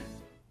community.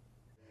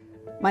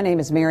 My name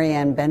is Mary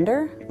Ann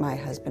Bender. My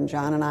husband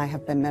John and I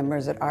have been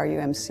members at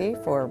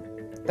RUMC for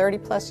 30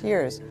 plus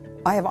years.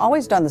 I have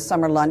always done the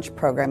summer lunch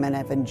program and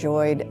have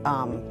enjoyed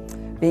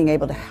being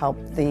able to help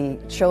the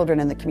children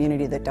in the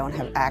community that don't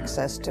have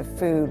access to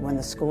food when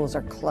the schools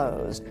are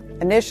closed.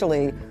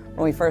 Initially,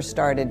 when we first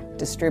started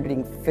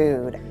distributing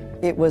food,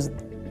 it was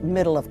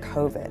middle of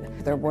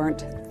COVID. There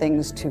weren't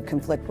things to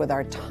conflict with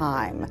our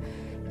time.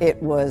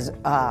 It was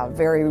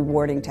very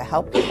rewarding to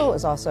help people. It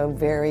was also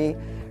very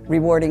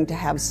rewarding to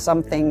have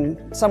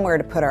somewhere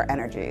to put our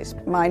energies.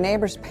 My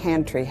Neighbor's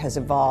Pantry has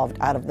evolved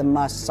out of the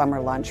Must Summer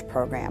Lunch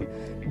program.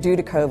 Due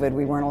to COVID,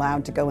 we weren't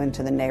allowed to go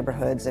into the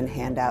neighborhoods and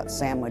hand out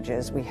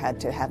sandwiches. We had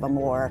to have a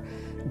more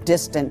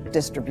distant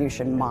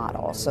distribution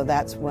model. So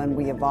that's when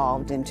we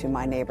evolved into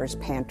My Neighbor's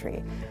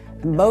Pantry.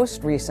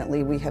 Most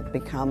recently, we have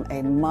become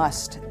a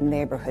Must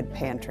Neighborhood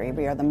Pantry.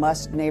 We are the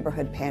Must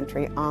Neighborhood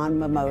Pantry on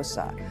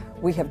Mimosa.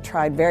 We have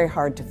tried very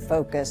hard to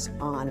focus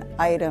on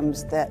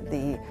items that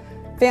the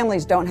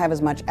families don't have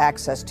as much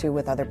access to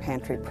with other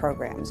pantry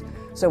programs.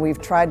 So we've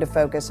tried to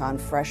focus on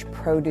fresh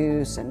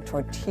produce and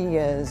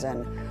tortillas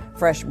and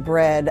fresh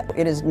bread.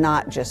 It is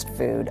not just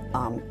food.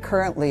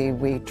 Currently,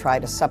 we try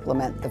to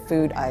supplement the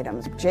food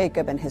items.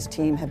 Jacob and his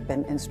team have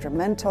been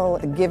instrumental.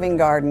 The Giving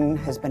Garden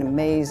has been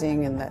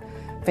amazing, and the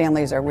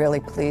families are really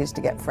pleased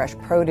to get fresh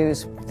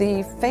produce.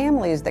 The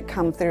families that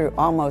come through,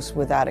 almost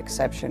without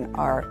exception,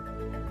 are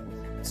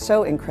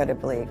so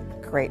incredibly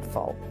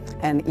grateful.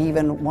 And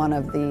even one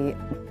of the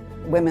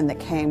women that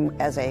came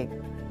as a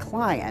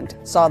client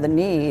saw the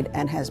need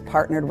and has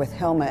partnered with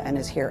Hilma and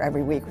is here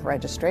every week for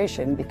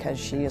registration because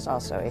she is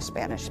also a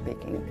Spanish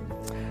speaking.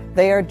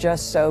 They are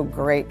just so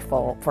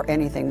grateful for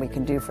anything we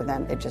can do for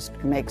them. It just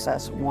makes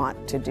us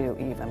want to do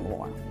even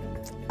more.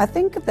 I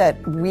think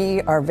that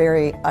we are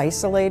very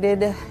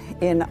isolated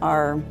in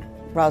our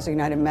Roswell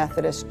United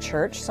Methodist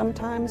Church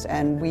sometimes,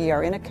 and we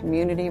are in a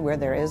community where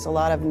there is a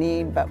lot of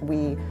need, but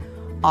we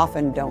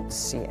often don't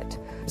see it.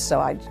 So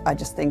I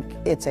just think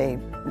it's a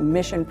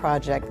mission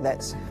project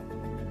that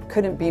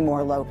couldn't be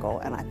more local,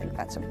 and I think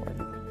that's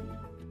important.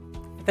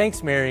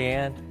 Thanks, Mary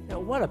Ann. You know,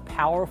 what a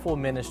powerful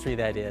ministry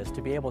that is,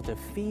 to be able to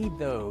feed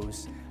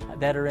those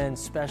that are in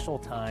special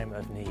time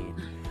of need.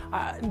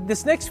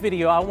 This next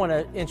video, I want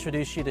to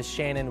introduce you to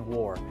Shannon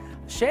War.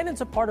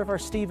 Shannon's a part of our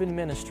Stephen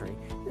ministry.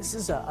 This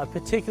is a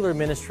particular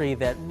ministry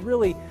that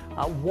really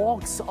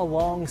walks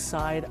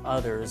alongside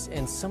others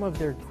in some of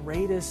their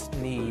greatest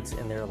needs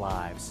in their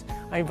lives.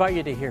 I invite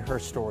you to hear her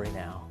story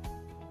now.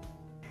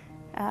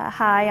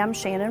 Hi, I'm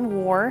Shannon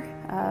War.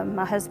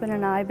 My husband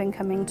and I have been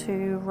coming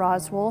to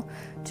Roswell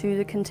to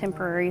the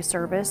contemporary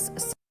service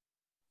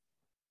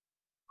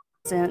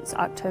since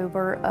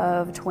October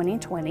of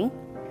 2020.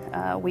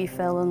 We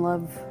fell in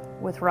love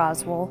with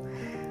Roswell.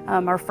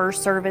 Our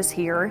first service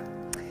here,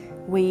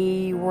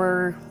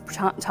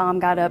 Tom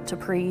got up to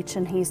preach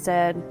and he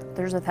said,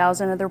 there's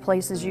 1,000 other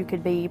places you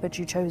could be, but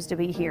you chose to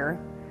be here.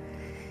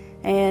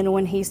 And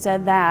when he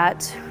said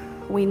that,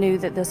 we knew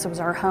that this was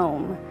our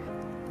home.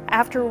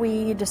 After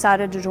we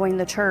decided to join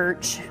the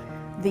church,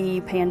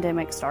 the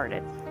pandemic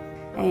started,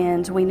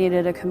 and we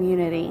needed a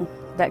community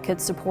that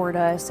could support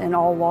us in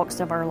all walks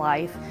of our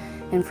life.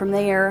 And from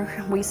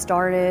there, we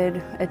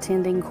started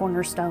attending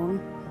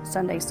Cornerstone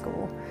Sunday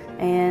School.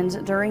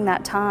 And during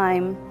that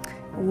time,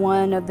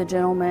 one of the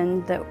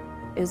gentlemen that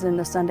is in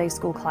the Sunday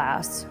school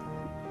class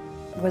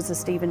was a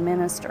Stephen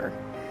minister.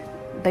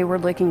 They were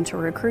looking to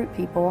recruit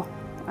people.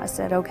 I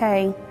said,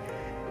 okay,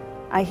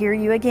 I hear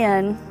you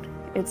again.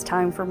 It's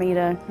time for me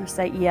to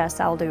say,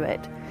 yes, I'll do it.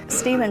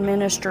 Stephen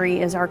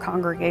Ministry is our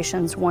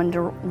congregation's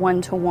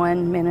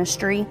one-to-one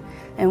ministry,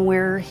 and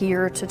we're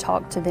here to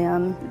talk to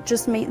them,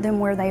 just meet them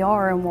where they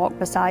are and walk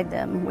beside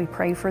them. We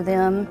pray for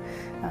them,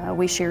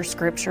 we share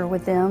scripture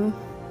with them,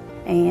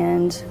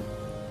 and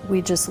we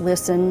just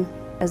listen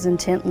as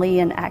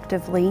intently and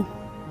actively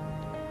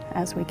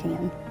as we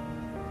can.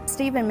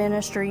 Stephen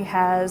Ministry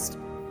has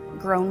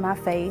grown my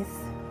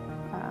faith.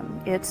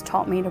 It's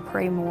taught me to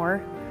pray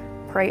more,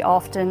 pray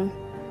often.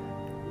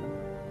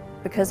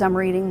 Because I'm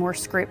reading more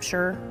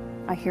scripture,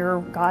 I hear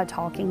God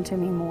talking to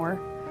me more.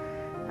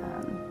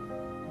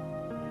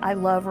 I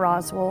love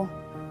Roswell.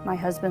 My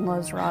husband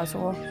loves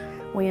Roswell.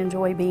 We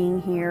enjoy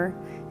being here,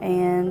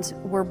 and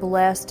we're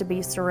blessed to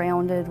be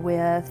surrounded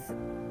with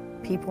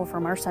people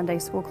from our Sunday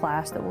school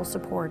class that will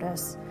support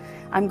us.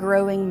 I'm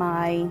growing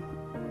my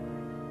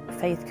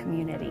faith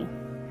community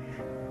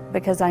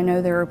because I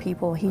know there are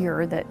people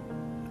here that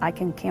I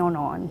can count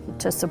on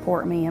to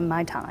support me in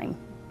my time.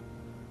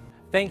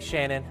 Thanks,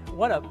 Shannon.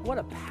 What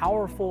a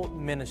powerful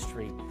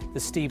ministry the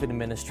Stephen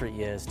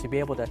ministry is, to be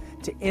able to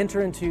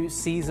enter into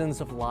seasons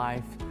of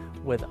life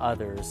with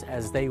others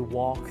as they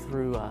walk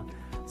through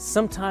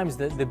sometimes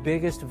the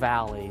biggest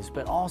valleys,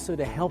 but also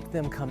to help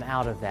them come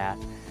out of that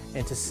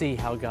and to see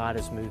how God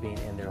is moving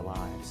in their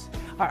lives.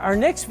 Our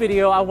next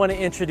video, I want to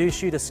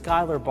introduce you to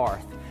Skylar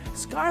Barth.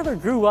 Skylar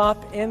grew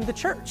up in the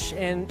church,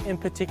 and in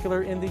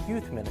particular in the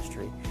youth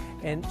ministry,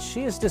 and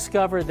she has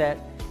discovered that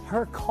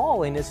her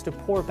calling is to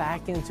pour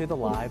back into the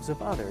lives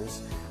of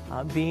others,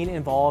 being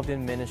involved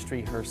in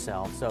ministry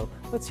herself. So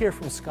let's hear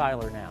from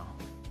Skylar now.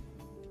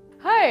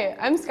 Hi,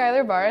 I'm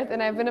Skylar Barth,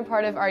 and I've been a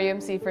part of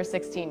RUMC for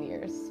 16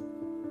 years.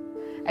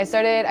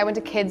 I went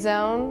to Kid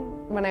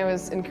Zone when I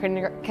was in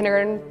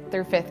kindergarten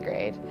through 5th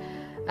grade.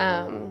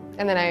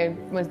 And then I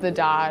went to the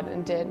DOD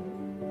and did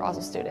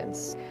Roswell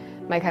students.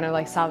 My kind of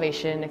like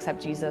salvation,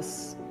 accept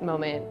Jesus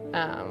moment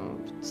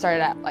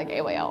started at like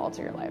AYL,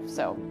 Alter Your Life.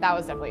 So that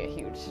was definitely a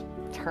huge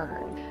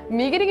turn.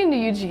 Me getting into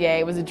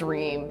UGA was a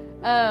dream.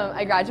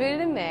 I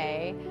graduated in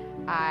May.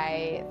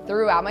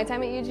 Throughout my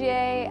time at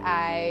UGA,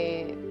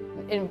 I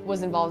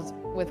was involved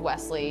with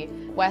Wesley.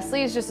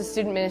 Wesley is just a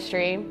student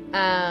ministry.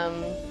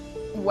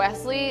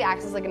 Wesley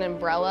acts as like an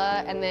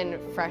umbrella, and then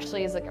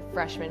Freshly is like a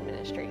freshman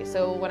ministry.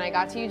 So when I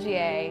got to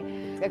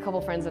UGA, a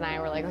couple friends and I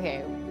were like,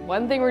 okay,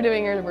 one thing we're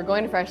doing here, we're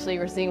going to Freshly,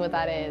 we're seeing what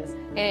that is.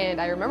 And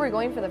I remember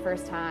going for the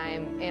first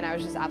time, and I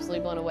was just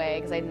absolutely blown away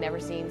because I'd never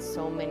seen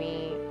so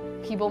many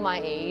people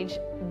my age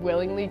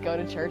willingly go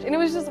to church. And it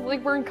was just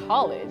like, we're in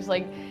college.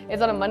 Like,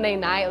 it's on a Monday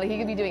night, like you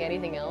could be doing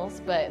anything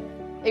else, but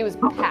it was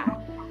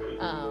packed.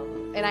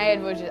 And I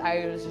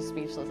was just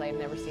speechless. I had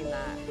never seen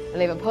that. And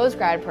they have a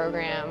post-grad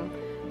program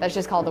that's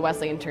just called the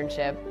Wesley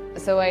Internship.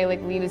 So I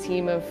like lead a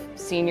team of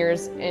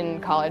seniors in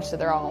college, so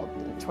they're all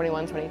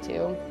 21,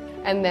 22.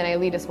 And then I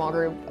lead a small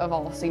group of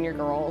all senior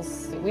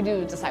girls. We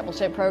do a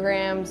discipleship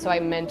program, so I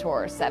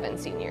mentor 7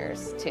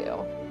 seniors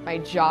too. My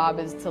job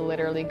is to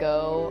literally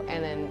go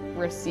and then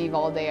receive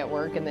all day at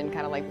work and then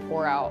kind of like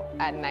pour out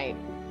at night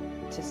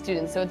to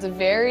students. So it's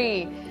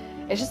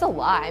just a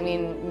lot. I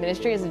mean,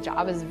 ministry as a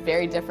job is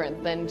very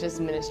different than just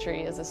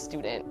ministry as a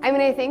student. I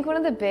mean, I think one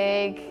of the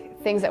big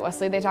things at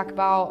Wesley they talk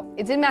about,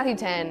 it's in Matthew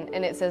 10,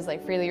 and it says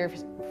like freely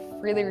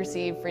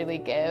receive, freely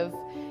give.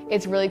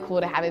 It's really cool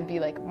to have it be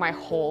like my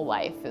whole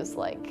life is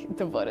like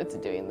devoted to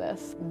doing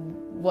this.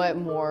 What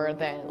more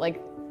than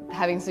like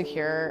having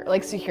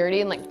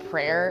security and like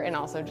prayer, and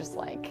also just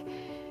like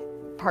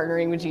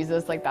partnering with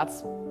Jesus, like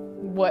that's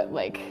what,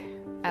 like,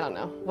 I don't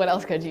know, what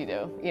else could you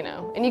do, you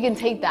know? And you can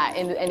take that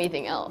into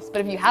anything else,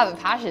 but if you have a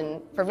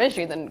passion for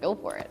ministry, then go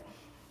for it.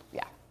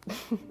 Yeah.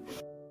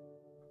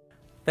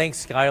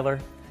 Thanks,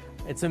 Skylar.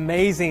 It's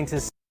amazing to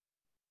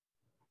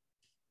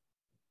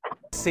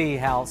see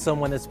how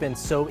someone that's been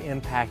so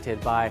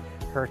impacted by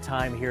her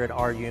time here at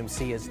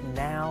RUMC is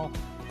now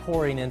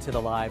pouring into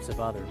the lives of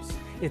others.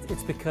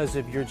 It's because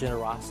of your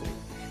generosity.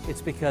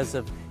 It's because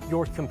of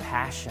your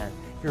compassion,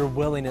 your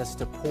willingness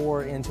to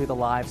pour into the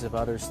lives of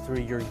others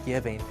through your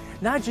giving.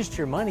 Not just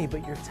your money,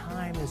 but your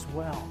time as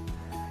well.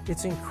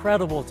 It's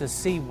incredible to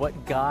see what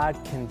God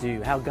can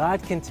do, how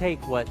God can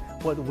take what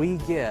we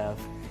give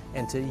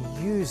and to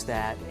use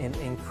that in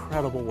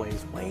incredible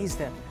ways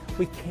that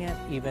we can't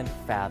even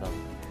fathom.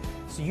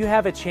 So you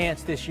have a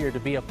chance this year to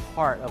be a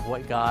part of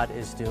what God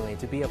is doing,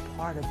 to be a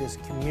part of this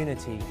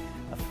community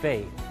of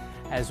faith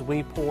as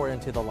we pour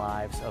into the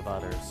lives of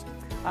others.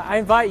 I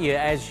invite you,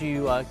 as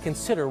you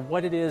consider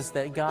what it is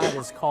that God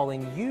is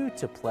calling you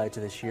to pledge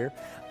this year,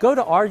 go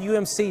to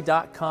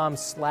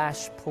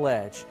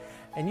rumc.com/pledge.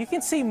 And you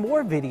can see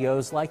more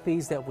videos like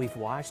these that we've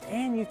watched,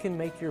 and you can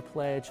make your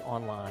pledge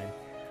online.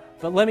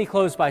 But let me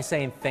close by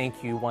saying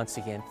thank you once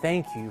again.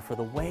 Thank you for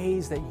the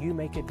ways that you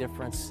make a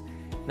difference,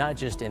 not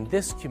just in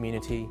this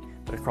community,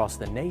 but across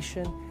the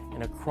nation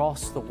and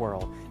across the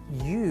world.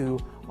 You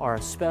are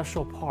a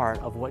special part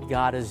of what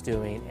God is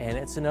doing, and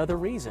it's another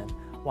reason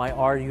why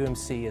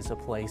RUMC is a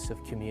place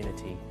of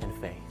community and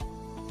faith.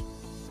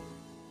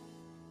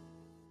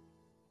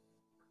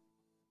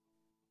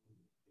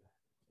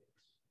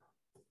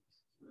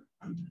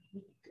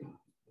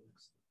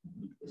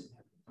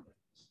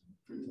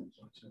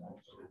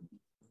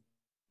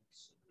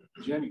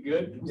 Jim, you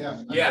good?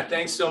 Yeah. Yeah,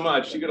 thanks so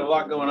much. You got a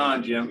lot going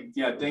on, Jim.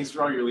 Yeah, thanks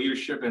for all your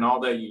leadership and all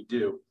that you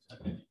do.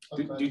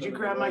 Did you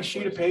grab my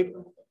sheet of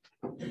paper?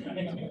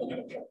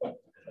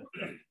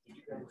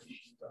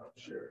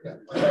 Sure.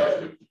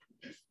 I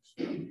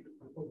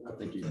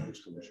think you can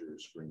just come share your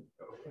screen.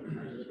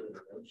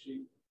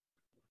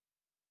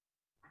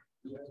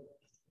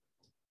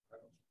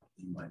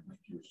 You might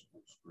make your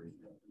screen.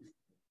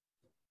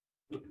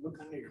 Look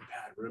under your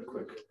pad real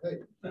quick.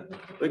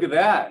 Look at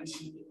that.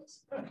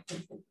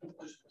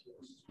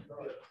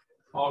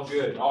 All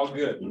good, all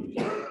good.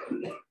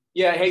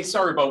 Yeah, hey,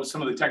 sorry about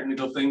some of the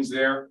technical things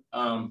there.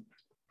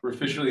 We're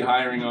officially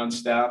hiring on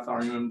staff,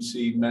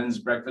 RUMC men's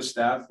breakfast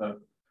staff, a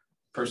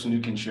person who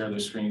can share their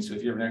screen. So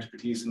if you have an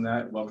expertise in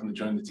that, welcome to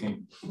join the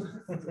team.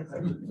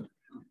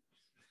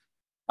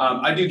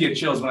 I do get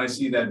chills when I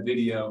see that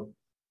video.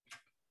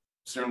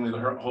 Certainly the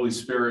Holy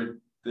Spirit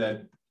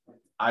that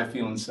I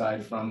feel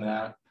inside from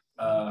that.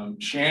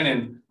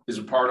 Shannon is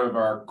a part of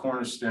our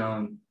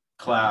Cornerstone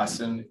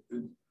class, and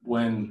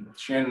when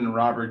Shannon and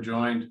Robert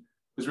joined, it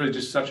was really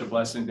just such a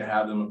blessing to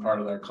have them a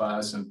part of our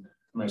class. And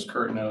I mean, as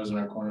Kurt knows, in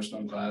our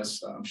Cornerstone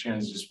class,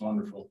 Shannon's just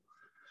wonderful.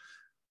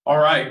 All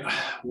right,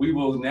 we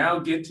will now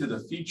get to the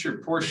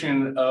featured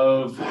portion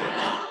of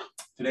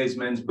today's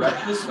men's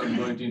breakfast. I'm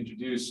going to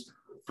introduce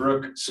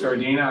Brooke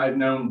Scardina. I've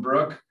known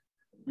Brooke.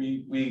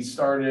 We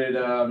started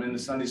in the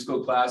Sunday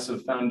school class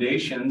of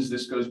Foundations.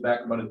 This goes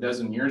back about a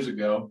dozen years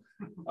ago.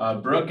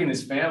 Brooke and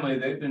his family,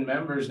 they've been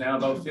members now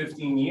about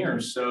 15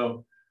 years.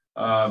 So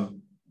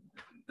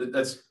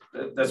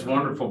that's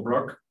wonderful,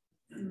 Brooke.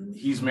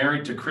 He's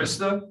married to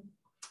Krista.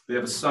 They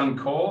have a son,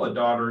 Cole, a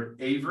daughter,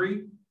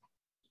 Avery.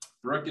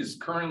 Brooke is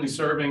currently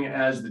serving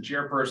as the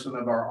chairperson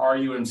of our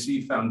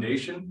RUMC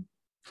Foundation.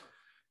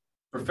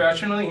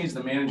 Professionally, he's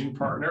the managing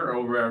partner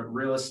over at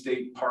Real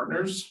Estate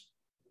Partners.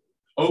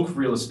 Oak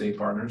Real Estate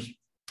Partners.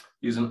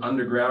 He's an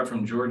undergrad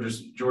from Georgia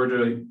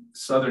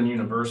Southern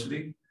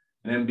University,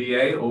 an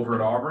MBA over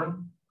at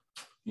Auburn.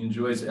 He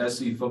enjoys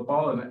SC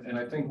football, and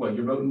I think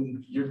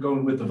you're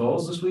going with the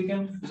Vols this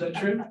weekend? Is that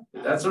true?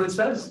 That's what it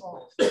says.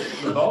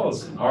 The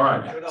Vols. All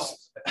right.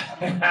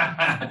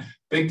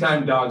 Big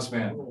time Dogs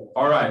fan.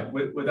 All right.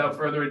 Without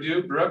further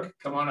ado, Brooke,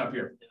 come on up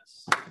here.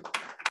 Yes.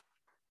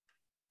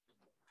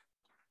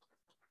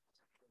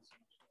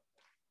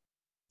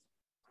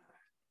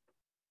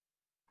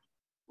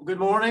 Good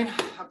morning.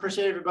 I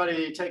appreciate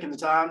everybody taking the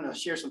time to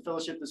share some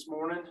fellowship this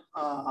morning.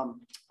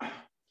 I'm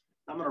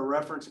going to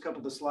reference a couple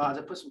of the slides.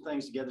 I put some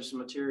things together, some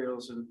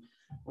materials, and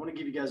I want to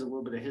give you guys a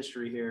little bit of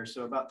history here.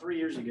 So about 3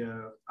 years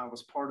ago, I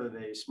was part of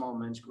a small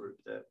men's group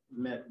that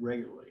met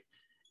regularly.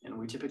 And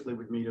we typically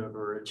would meet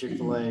over at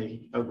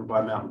Chick-fil-A over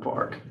by Mountain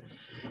Park.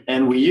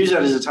 And we use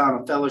that as a time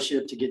of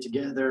fellowship to get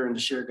together and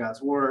to share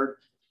God's word.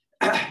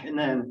 And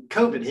then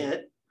COVID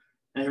hit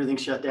and everything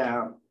shut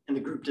down and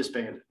the group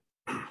disbanded.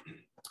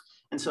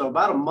 And so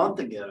about a month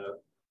ago,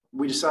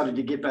 we decided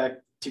to get back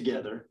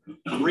together,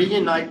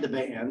 reunite the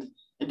band,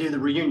 and do the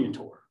reunion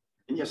tour.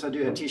 And yes, I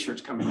do have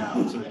t-shirts coming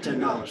out, so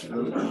 $10 for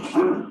those.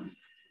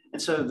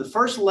 And so the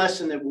first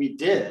lesson that we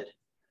did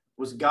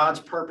was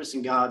God's purpose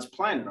and God's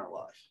plan in our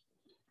life.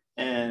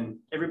 And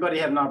everybody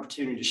had an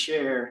opportunity to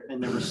share,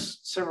 and there was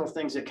several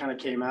things that kind of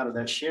came out of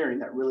that sharing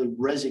that really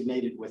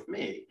resonated with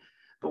me.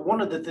 But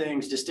one of the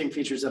distinct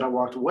features that I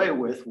walked away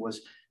with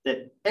was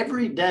that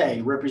every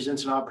day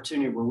represents an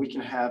opportunity where we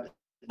can have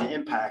an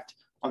impact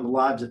on the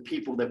lives of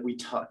people that we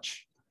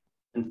touch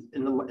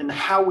and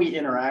how we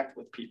interact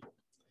with people.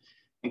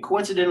 And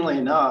coincidentally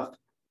enough,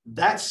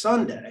 that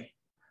Sunday,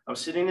 I was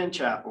sitting in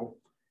chapel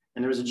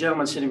and there was a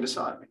gentleman sitting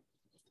beside me.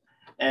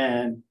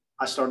 And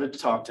I started to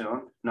talk to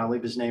him, and I'll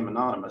leave his name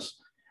anonymous.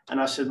 And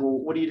I said, well,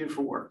 what do you do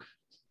for work?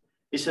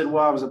 He said,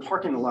 well, I was a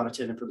parking lot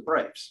attendant for the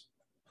Braves.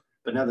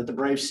 But now that the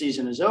Braves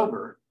season is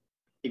over,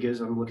 he goes,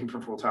 I'm looking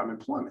for full-time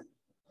employment.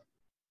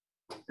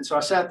 And so I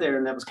sat there,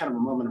 and that was kind of a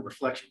moment of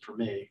reflection for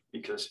me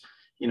because,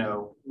 you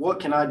know, what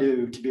can I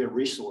do to be a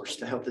resource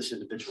to help this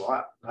individual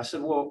out? And I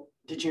said, well,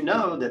 did you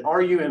know that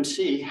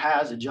RUMC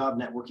has a job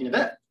networking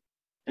event?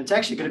 And it's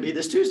actually going to be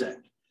this Tuesday.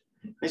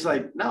 And he's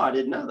like, no, I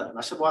didn't know that. And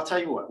I said, well, I'll tell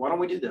you what, why don't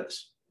we do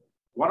this?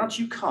 Why don't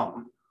you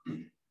come?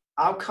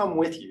 I'll come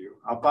with you.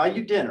 I'll buy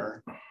you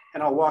dinner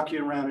and I'll walk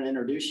you around and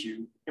introduce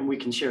you and we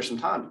can share some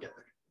time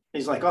together.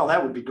 He's like, oh,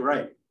 that would be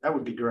great. That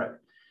would be great.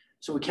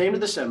 So we came to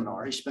the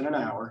seminar. He spent an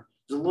hour.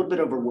 It was a little bit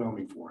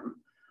overwhelming for him.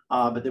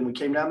 But then we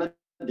came down to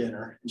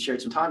dinner and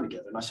shared some time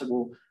together. And I said,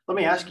 well, let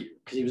me ask you,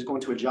 because he was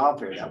going to a job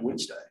fair that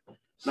Wednesday.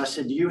 And I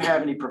said, do you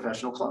have any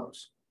professional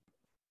clothes?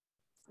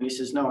 And he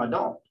says, no, I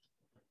don't.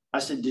 I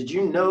said, did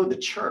you know the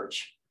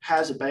church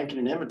has a bank and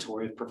an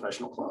inventory of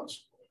professional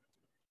clothes?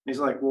 And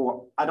he's like,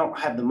 well, I don't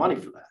have the money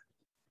for that.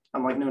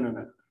 I'm like, no.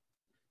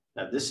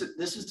 Now this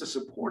is to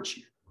support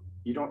you.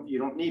 You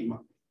don't need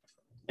money.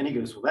 And he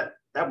goes, well,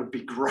 that would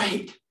be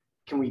great.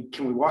 Can we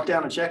walk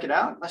down and check it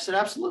out? I said,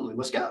 absolutely,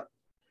 let's go.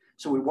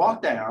 So we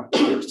walked down.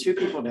 There was two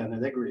people down there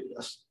that greeted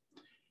us.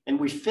 And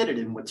we fitted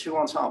him with two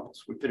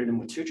ensembles. We fitted him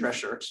with two dress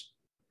shirts,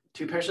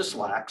 two pairs of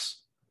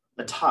slacks,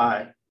 a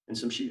tie, and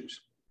some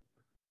shoes.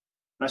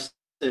 And I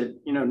said,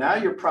 you know, now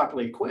you're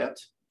properly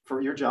equipped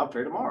for your job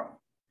fair tomorrow.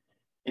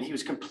 And he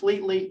was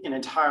completely and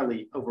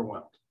entirely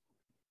overwhelmed.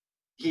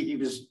 He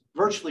was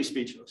virtually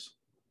speechless.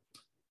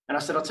 And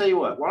I said, I'll tell you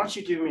what, why don't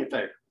you do me a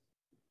favor?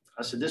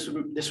 I said, this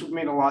would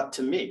mean a lot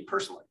to me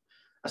personally.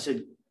 I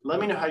said,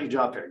 let me know how your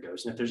job fair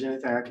goes and if there's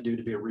anything I can do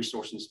to be a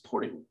resource in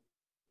supporting you.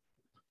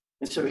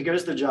 And so he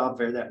goes to the job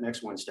fair that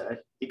next Wednesday.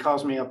 He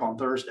calls me up on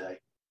Thursday,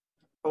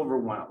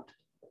 overwhelmed.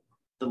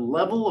 The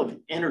level of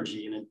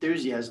energy and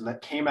enthusiasm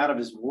that came out of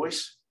his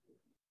voice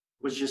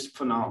was just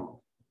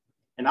phenomenal.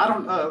 And I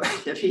don't know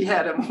if he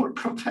had a more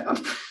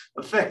profound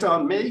effect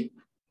on me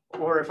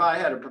or if I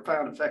had a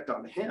profound effect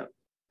on him.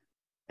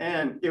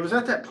 And it was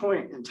at that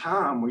point in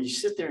time where you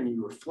sit there and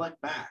you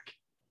reflect back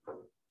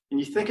and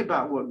you think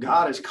about what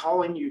God is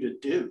calling you to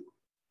do.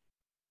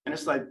 And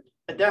it's like,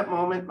 at that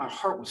moment, my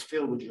heart was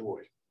filled with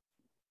joy.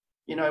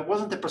 You know, it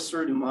wasn't the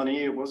pursuit of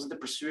money. It wasn't the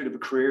pursuit of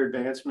career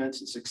advancements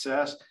and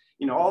success.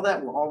 You know, all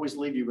that will always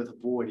leave you with a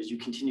void as you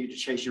continue to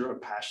chase your own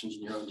passions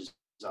and your own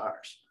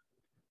desires.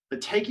 But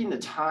taking the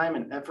time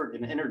and effort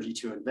and energy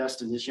to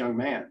invest in this young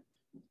man,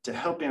 to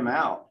help him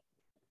out,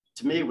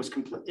 to me, it was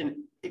complete. And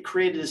it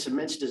created this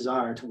immense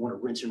desire to want to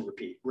rinse and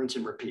repeat,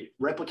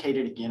 replicate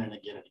it again and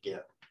again and again,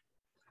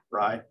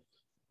 right?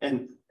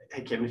 And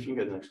hey, Kevin, if you can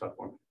go to the next slide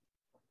for me.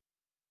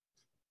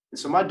 And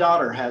so my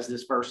daughter has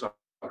this verse on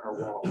her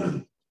wall,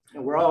 and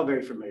we're all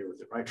very familiar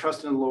with it, right?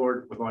 Trust in the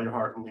Lord with all your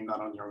heart and lean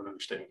not on your own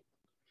understanding,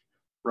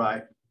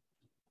 right?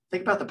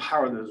 Think about the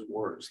power of those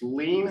words.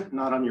 Lean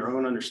not on your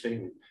own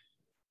understanding.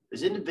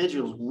 As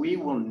individuals, we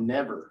will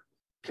never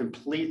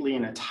completely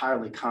and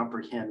entirely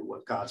comprehend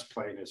what God's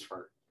plan is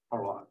for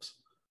our lives.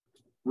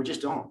 We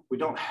just don't. We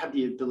don't have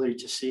the ability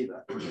to see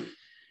that.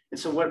 And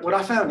so what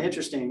I found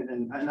interesting,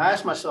 and I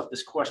ask myself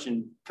this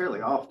question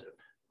fairly often,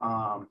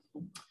 and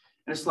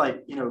it's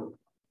like, you know,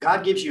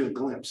 God gives you a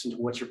glimpse into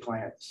what your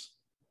plan is.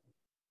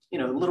 You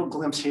know, a little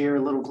glimpse here,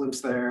 a little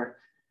glimpse there,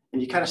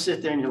 and you kind of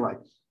sit there and you're like,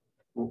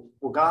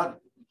 well, God,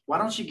 why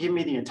don't you give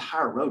me the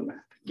entire roadmap?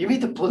 Give me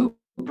the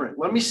blueprint.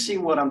 Let me see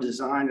what I'm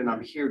designed and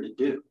I'm here to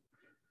do.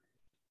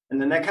 And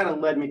then that kind of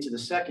led me to the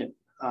second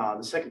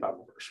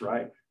Bible verse,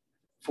 right?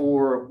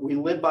 For we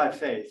live by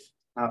faith,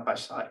 not by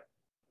sight.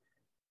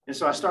 And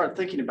so I started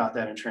thinking about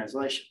that in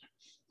translation,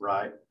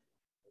 right?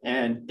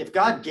 And if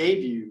God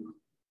gave you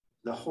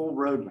the whole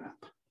roadmap,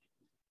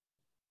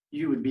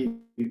 you would be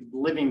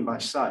living by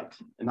sight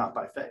and not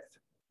by faith.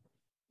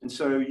 And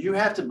so you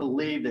have to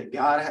believe that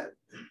God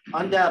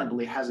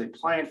undoubtedly has a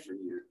plan for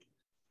you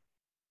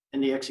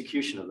and the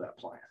execution of that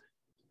plan.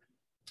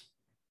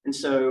 And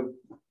so,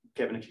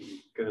 Kevin, if you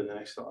go to the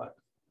next slide.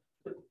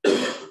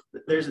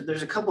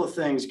 There's a couple of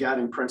things,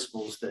 guiding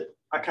principles, that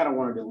I kind of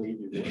wanted to leave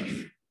you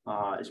with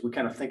as we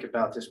kind of think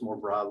about this more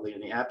broadly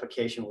and the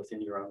application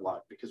within your own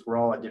life, because we're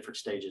all at different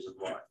stages of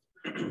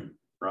life,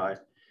 right?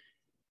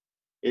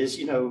 Is,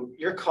 you know,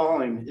 your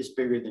calling is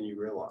bigger than you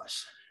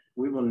realize.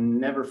 We will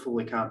never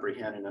fully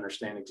comprehend and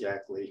understand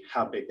exactly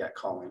how big that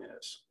calling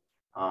is.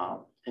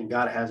 And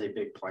God has a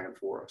big plan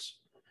for us,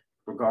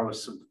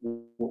 regardless of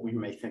what we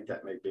may think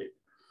that may be.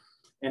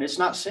 And it's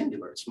not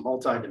singular, it's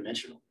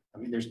multidimensional. I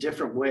mean, there's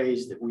different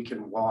ways that we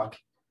can walk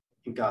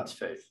in God's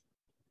faith.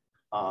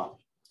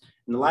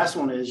 And the last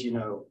one is, you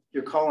know,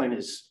 your calling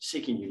is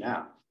seeking you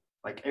now.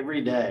 Like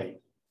every day,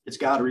 it's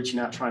God reaching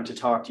out, trying to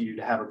talk to you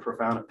to have a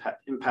profound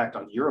impact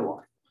on your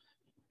life.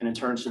 And in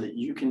turn, so that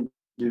you can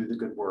do the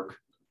good work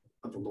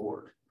of the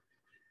Lord.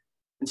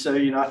 And so,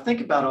 you know, I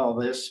think about all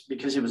this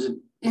because it was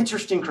an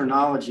interesting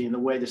chronology in the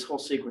way this whole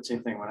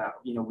sequencing thing went out.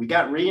 You know, we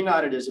got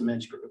reunited as a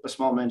men's group, a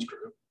small men's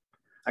group.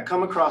 I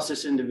come across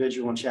this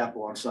individual in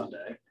chapel on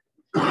Sunday.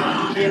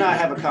 He and I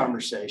have a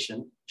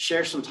conversation,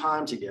 share some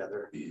time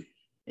together.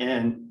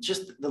 And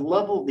just the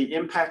level, the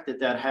impact that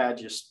that had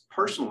just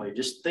personally,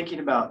 just thinking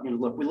about,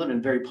 look, we live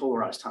in very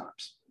polarized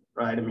times,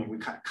 right? I mean, we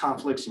got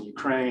conflicts in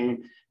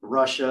Ukraine,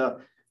 Russia.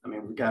 I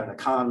mean, we've got an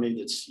economy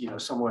that's,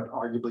 somewhat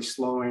arguably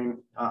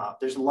slowing.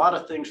 There's a lot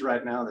of things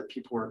right now that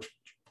people are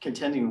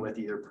contending with,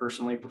 either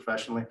personally,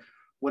 professionally,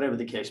 whatever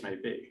the case may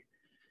be.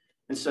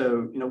 And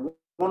so,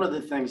 one of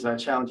the things that I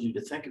challenge you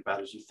to think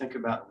about as you think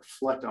about and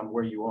reflect on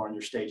where you are in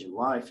your stage in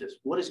life is,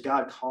 what is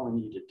God calling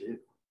you to do?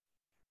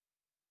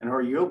 And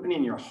are you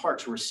opening your heart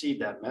to receive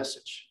that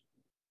message?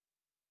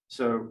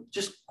 So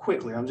just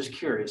quickly, I'm just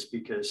curious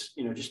because,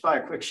 just by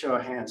a quick show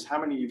of hands, how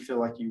many of you feel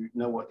like you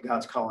know what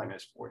God's calling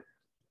is for you?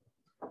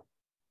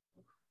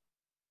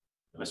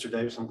 Mr.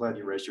 Davis, I'm glad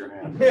you raised your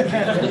hand.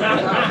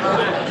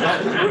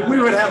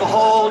 We would have a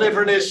whole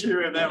different issue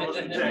if that was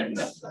the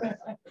case.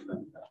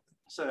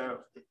 So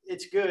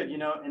it's good,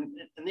 and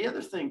the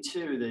other thing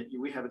too that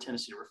we have a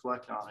tendency to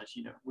reflect on is,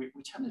 we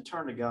tend to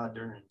turn to God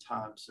during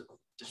times of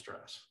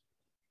distress,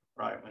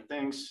 right? When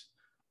things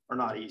are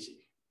not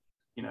easy.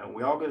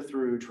 We all go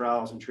through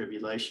trials and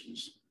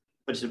tribulations,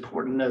 but it's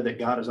important to know that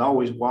God is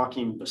always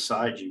walking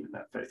beside you in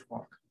that faith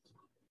walk,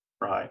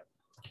 right?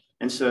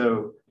 And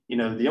so,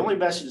 the only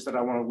message that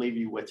I want to leave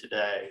you with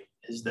today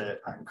is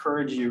that I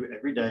encourage you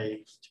every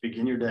day to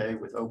begin your day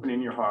with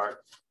opening your heart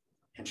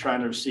and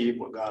trying to receive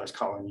what God is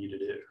calling you to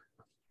do.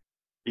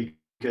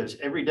 Because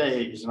every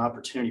day is an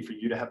opportunity for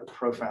you to have a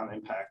profound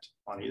impact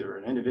on either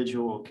an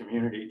individual,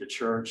 community, the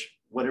church,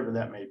 whatever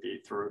that may be,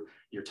 through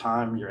your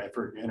time, your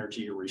effort, your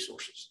energy, your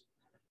resources,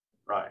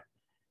 right?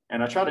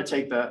 And I try to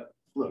take that,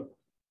 look,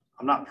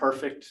 I'm not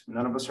perfect.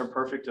 None of us are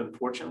perfect,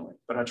 unfortunately,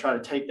 but I try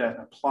to take that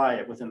and apply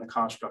it within the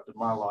construct of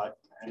my life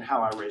and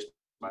how I raised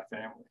my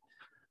family.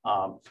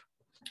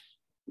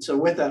 So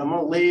with that, I'm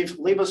going to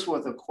leave us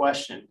with a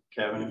question,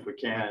 Kevin, if we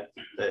can,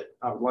 that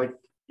I would like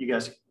you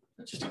guys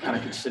just to kind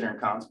of consider and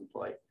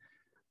contemplate.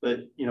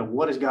 But,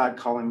 what is God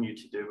calling you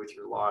to do with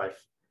your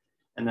life?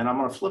 And then I'm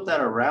going to flip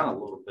that around a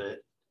little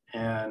bit.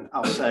 And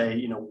I'll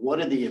say, what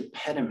are the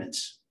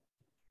impediments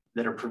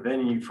that are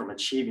preventing you from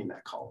achieving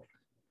that calling?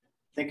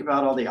 Think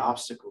about all the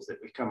obstacles that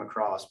we come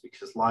across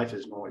because life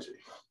is noisy.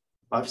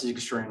 Life is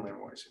extremely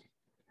noisy.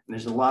 And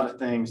there's a lot of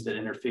things that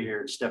interfere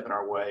and step in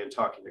our way in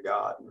talking to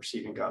God and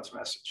receiving God's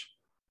message.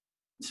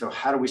 And so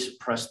how do we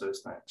suppress those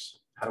things?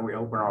 How do we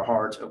open our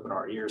hearts, open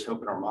our ears,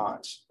 open our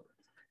minds,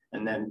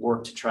 and then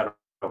work to try to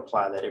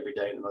apply that every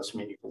day in the most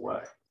meaningful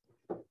way?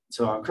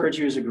 So I encourage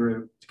you as a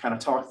group to kind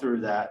of talk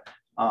through that.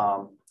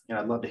 I'd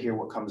love to hear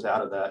what comes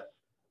out of that.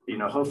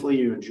 Hopefully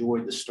you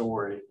enjoyed the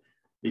story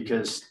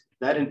because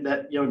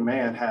that young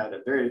man had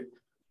a very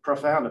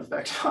profound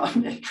effect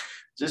on me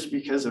just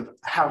because of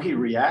how he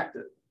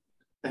reacted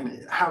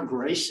and how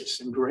gracious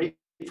and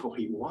grateful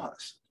he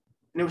was.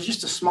 And it was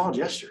just a small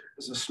gesture. It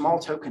was a small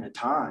token of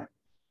time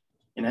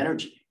and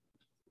energy.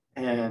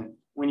 And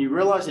when you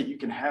realize that you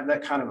can have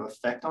that kind of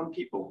effect on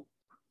people,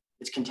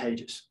 it's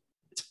contagious.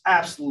 It's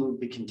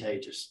absolutely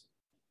contagious.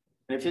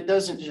 And if it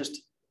doesn't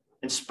just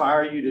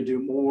inspire you to do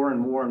more and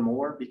more and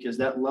more, because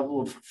that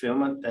level of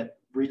fulfillment that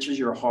reaches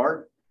your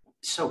heart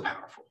is so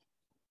powerful.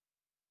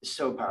 It's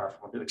so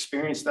powerful. To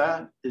experience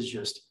that is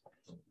just,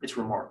 it's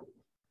remarkable.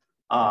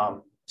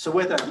 So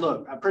with that,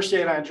 look, I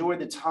appreciate it. I enjoyed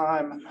the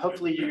time.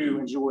 Hopefully you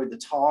enjoyed the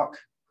talk.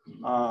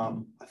 I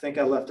think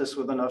I left us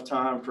with enough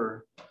time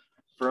for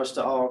us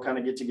to all kind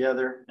of get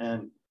together.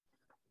 And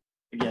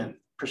again,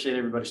 appreciate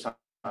everybody's time.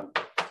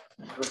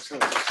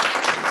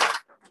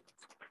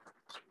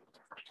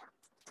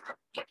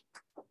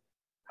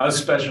 How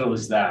special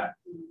is that?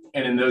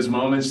 And in those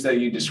moments that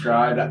you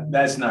described,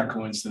 that's not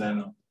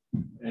coincidental.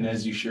 And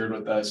as you shared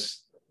with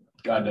us,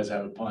 God does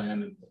have a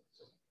plan, and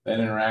that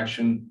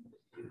interaction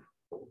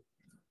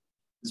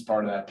is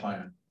part of that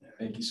plan.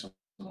 Thank you so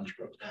much,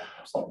 bro.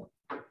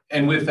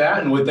 And with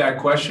that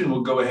question,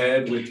 we'll go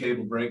ahead with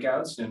table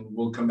breakouts, and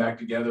we'll come back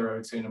together, I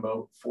would say, in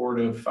about 4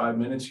 to 5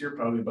 minutes here,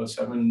 probably about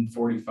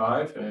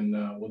 7:45, and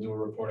we'll do a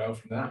report out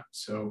from that.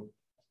 So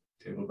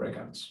table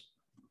breakouts.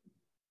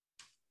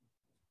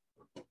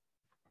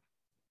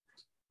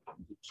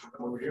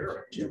 Over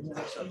here.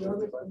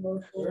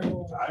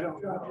 I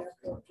don't know.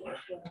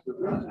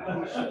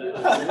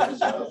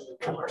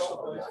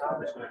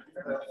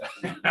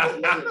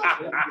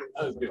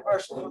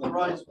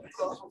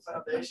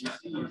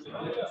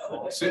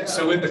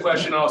 So with the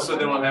question also,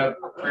 then we'll have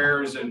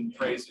prayers and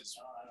praises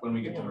when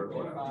we get to the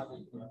report.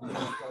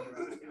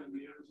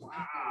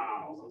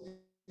 Wow.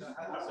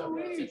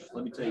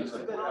 Let me tell you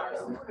something.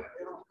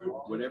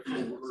 Whatever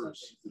your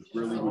words, it's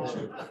really what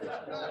you.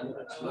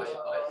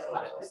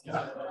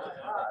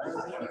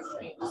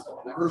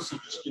 The verse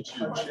just gets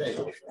you in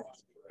shape,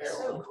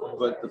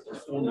 but the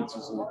performance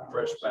is a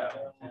fresh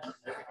battle.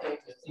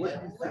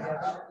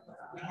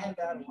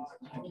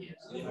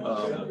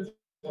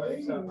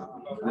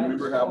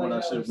 Remember how when I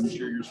said when you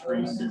share your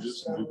screen, do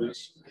this and do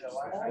this?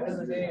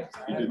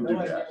 He didn't do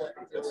that.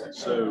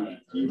 So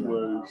he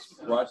was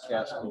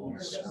broadcasting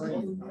his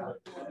screen,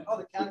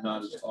 but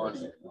not his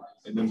audio.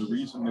 And then the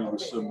reason there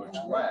was so much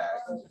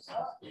lag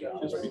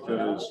is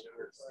because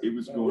it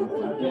was going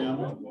from him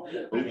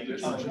over the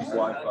church's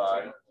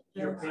Wi-Fi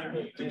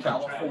to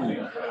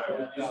California.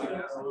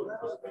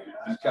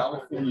 And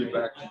California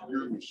back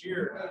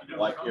here,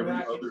 like every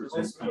other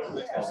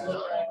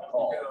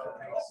call,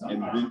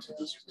 and then to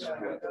this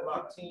display.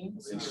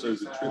 And so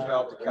the trip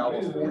out to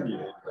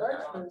California,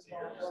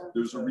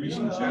 there's a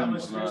reason Zoom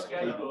is not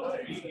able to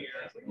be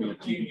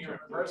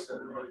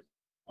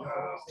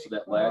so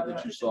that lad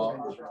that you saw,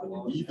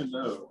 even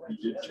though he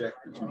did check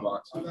the 2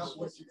 boxes,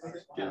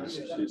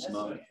 is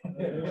not,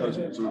 because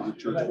it was over the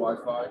church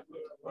Wi-Fi,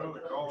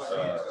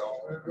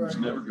 it's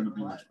never going to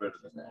be much better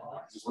than that.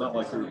 It's not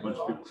like there were a bunch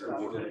of people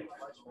who were.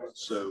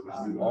 So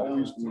you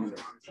always want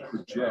to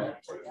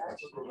project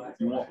if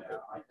you want.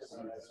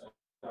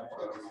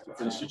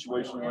 In a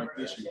situation like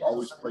this, you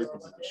always play from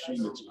the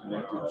machine that's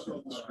connected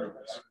to the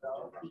screens.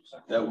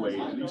 That way,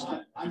 at least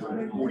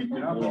if 40 people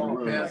in the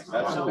room,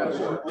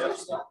 absolutely,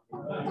 yes,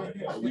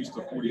 at least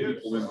the 40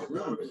 people in the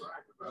room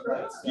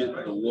get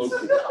the local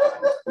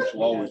copy, which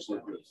will always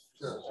look good.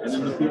 And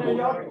then the people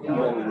who are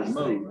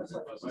remote,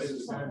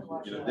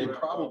 they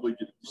probably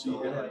get to see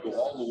it had to go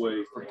all the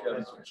way from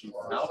Kevin's machine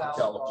out to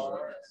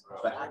California,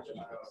 back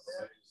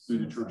through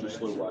the church's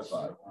slow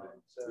Wi-Fi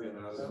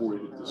before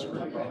it hit the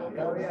screen.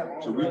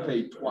 So we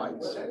paid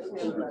twice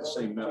over the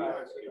same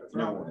network. You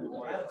never want to do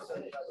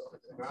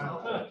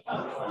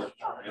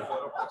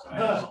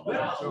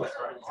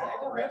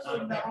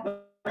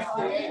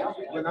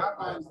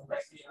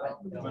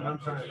When I'm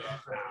trying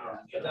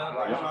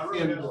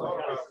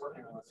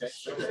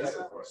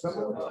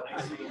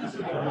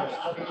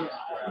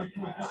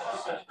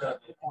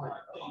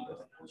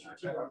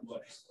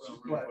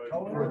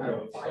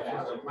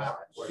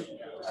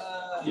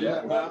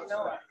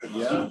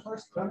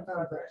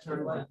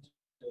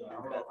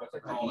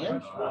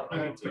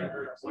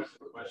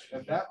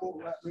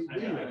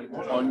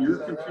on your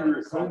computer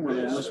at home or on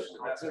this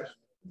one?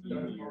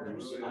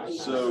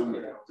 So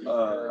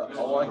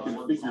all I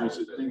can figure is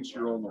it thinks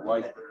you're on the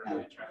right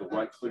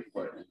click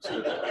button instead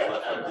of the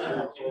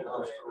left.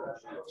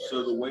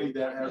 So the way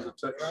that has a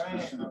touch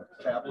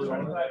tablet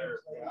on it,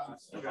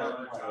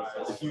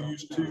 if you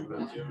use two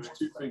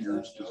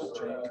fingers, does it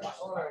change?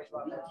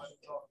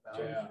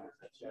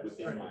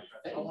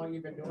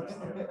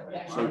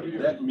 So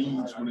that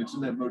means when it's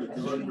in that mode, it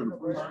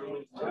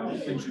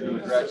thinks you're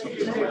going to drag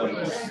something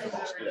around.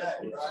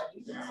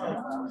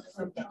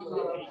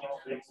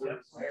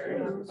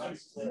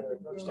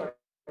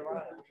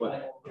 But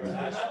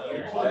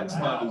that's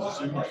not a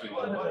Zoom thing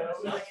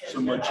so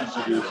much as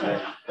it is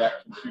that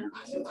computer.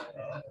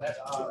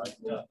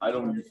 I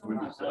don't use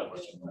Windows that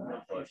much,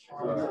 but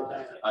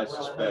I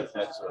suspect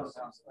that's a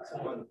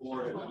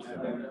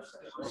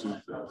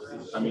Zoom thing.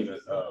 I mean,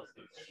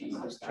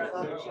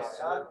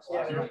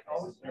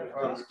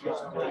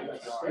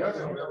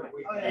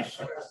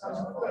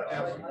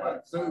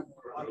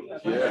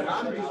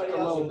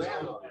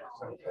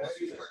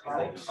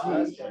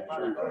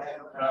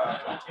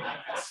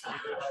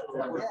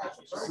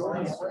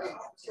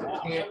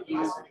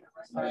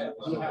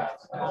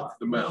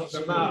 the mouse.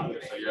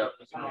 Yeah.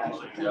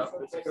 Yeah.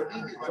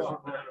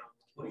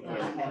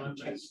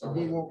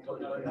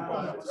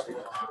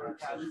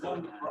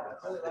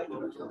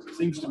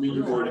 Seems to me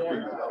you've already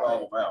figured the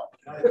problem out.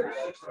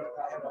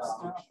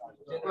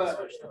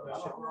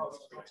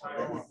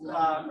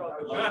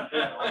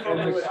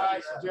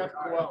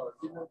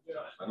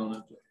 I don't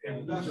know.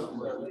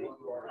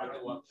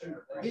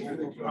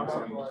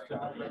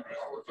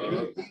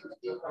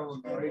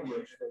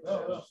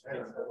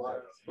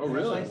 Oh,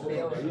 really?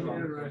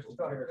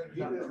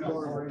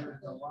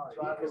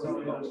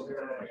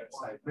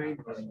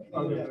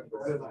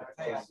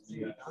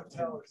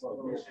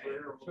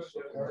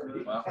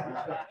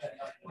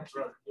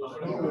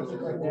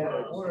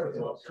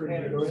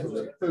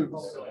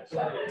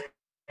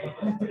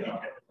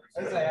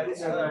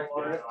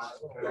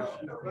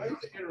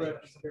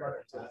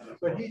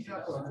 But he's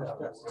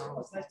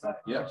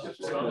yeah.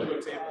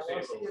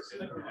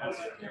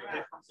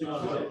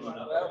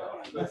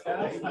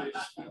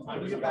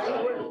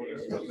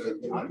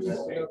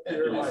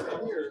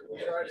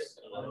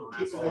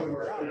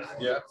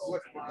 Yeah.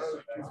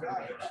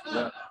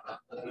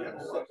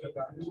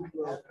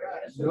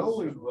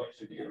 Knowing what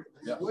to do,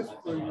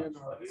 whispering in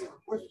our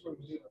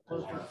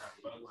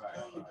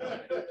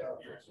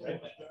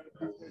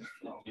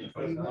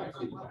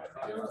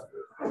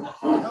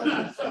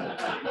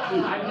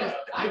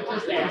I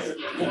just asked.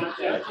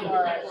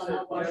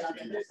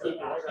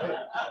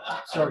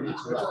 Sorry,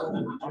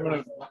 I'm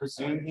going to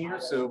resume here.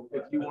 So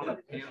if you want to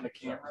pan the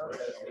camera,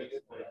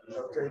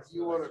 okay. If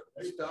you want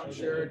to stop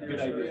sharing, good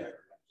idea.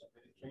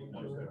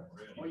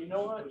 Well, you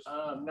know what?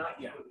 Not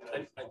yet. I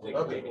think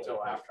maybe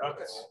until after.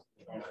 Okay.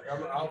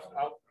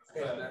 I'll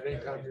pan that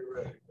anytime you're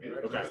ready.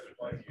 Okay.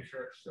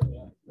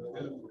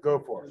 Go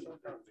for it.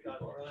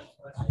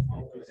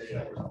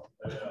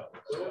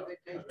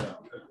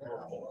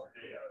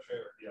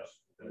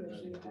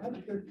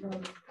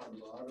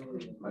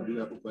 I do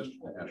have a question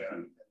to ask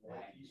you.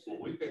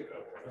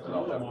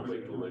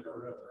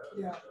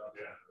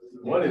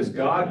 What is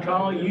God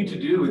calling you to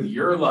do with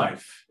your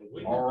life?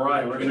 All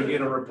right, we're going to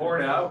get a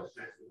report out.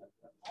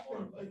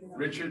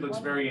 Richard looks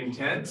very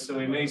intense, so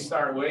we may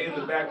start way in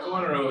the back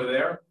corner over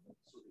there.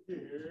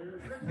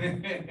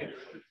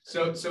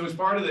 So as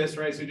part of this,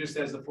 right, so just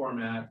as the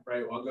format,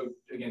 right, I'll go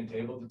again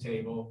table to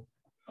table,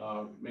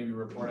 maybe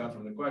report out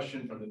from the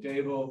question from the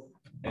table,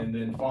 and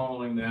then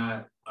following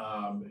that,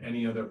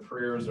 any other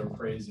prayers or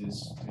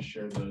praises to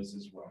share those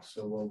as well.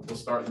 So we'll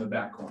start in the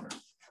back corner.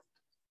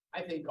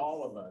 I think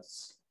all of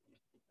us,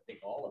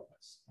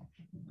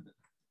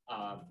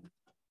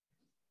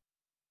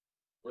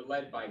 we're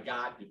led by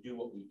God to do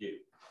what we do.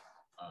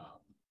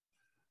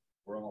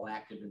 We're all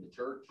active in the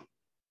church.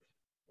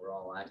 We're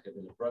all active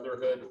in the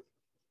brotherhood.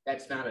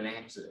 That's not an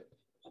accident.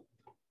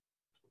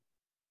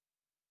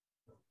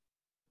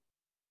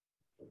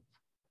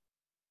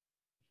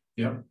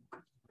 Yep.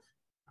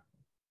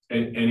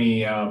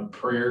 Any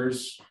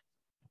prayers,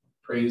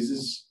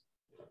 praises?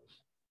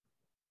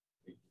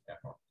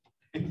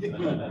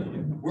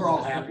 We're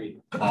all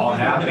happy. All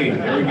happy.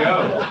 There we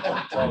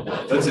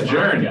go. Let's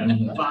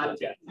adjourn.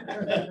 Vodka.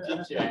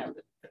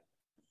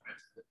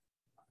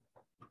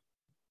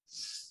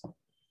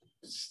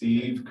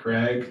 Steve,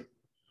 Craig.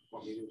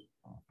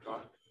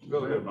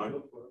 Go ahead,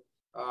 Michael.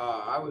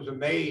 I was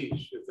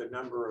amazed at the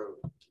number of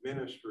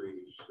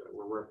ministries that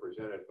were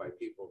represented by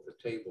people at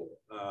the table.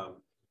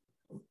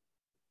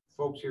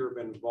 Folks here have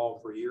been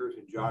involved for years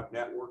in job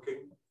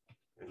networking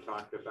and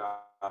talked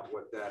about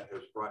what that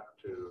has brought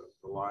to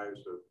the lives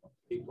of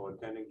people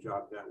attending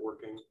job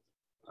networking.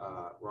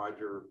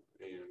 Roger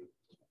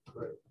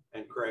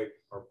and Craig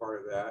are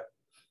part of that.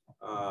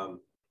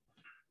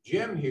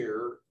 Jim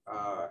here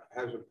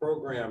has a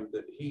program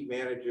that he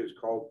manages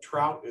called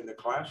Trout in the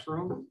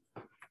Classroom,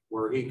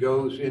 where he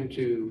goes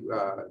into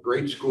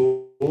grade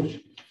schools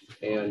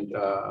and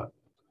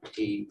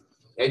he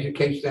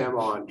educates them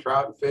on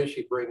trout and fish.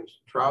 He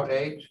brings trout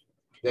eggs,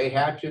 they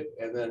hatch it,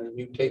 and then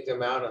you take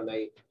them out and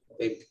they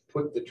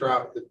put the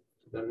trout,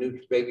 the new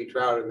baby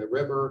trout in the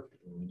river.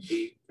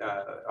 The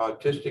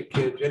autistic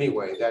kids,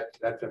 anyway,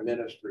 that's a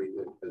ministry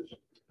that has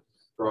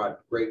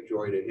brought great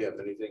joy to him.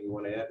 Anything you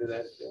want to add to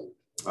that,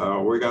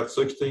 Tim? We got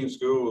 16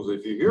 schools.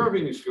 If you hear of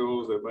any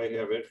schools that may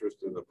have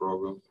interest in the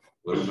program,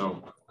 let them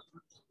know.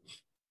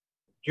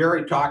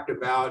 Jerry talked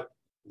about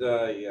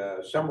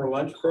the summer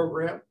lunch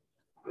program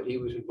that he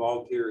was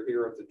involved here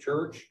at the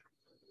church,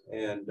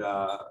 and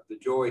the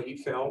joy he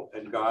felt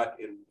and got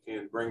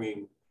in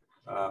bringing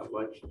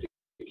lunch to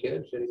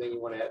kids. Anything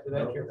you want to add to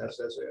that, Jerry? That's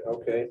it.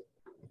 Okay.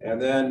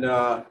 And then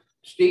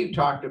Steve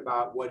talked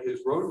about what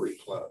his Rotary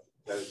Club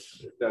does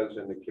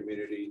in the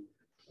community.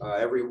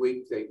 Every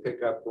week they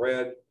pick up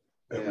bread.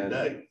 Every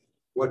day.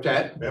 What's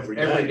that? Every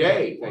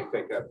day they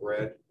pick up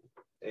bread,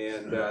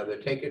 and they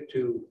take it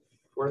to,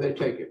 where do they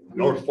take it?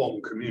 North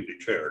Fulton Community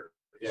Charity.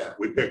 Yeah.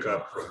 We pick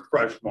up from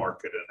Fresh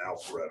Market in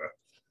Alpharetta,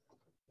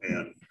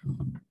 and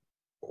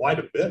quite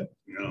a bit.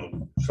 You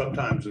know,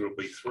 sometimes it'll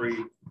be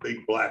 3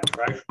 big black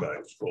trash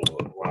bags full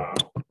of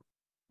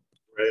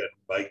bread,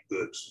 baked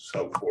goods, and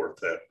so forth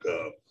that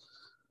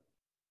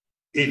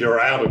either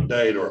out of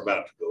date or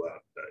about to go out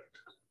of date.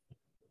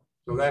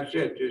 So that's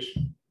it. Just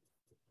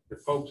the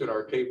folks at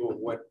our table,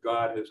 what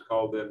God has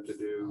called them to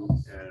do,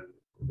 and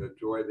the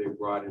joy they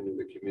brought into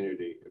the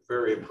community.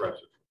 Very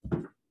impressive.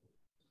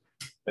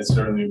 That's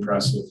certainly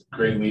impressive.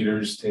 Great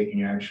leaders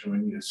taking action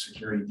when you need a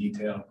security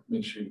detail.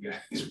 Make sure you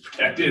guys are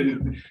protected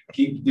and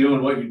keep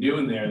doing what you're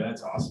doing there.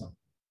 That's awesome.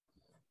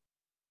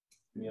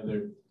 Any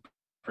other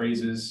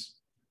praises,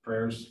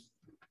 prayers?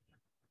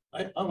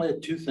 I'll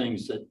add 2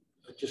 things that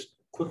just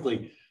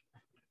quickly.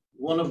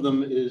 One of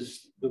them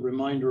is the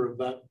reminder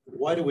about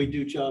why do we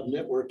do job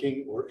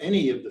networking, or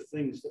any of the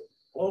things that,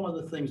 all of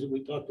the things that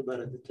we talked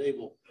about at the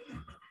table.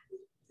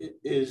 It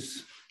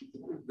is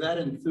that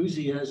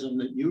enthusiasm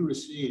that you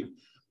receive.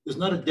 There's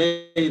not a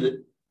day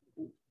that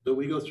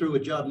we go through a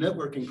job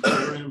networking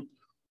program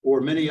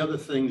or many other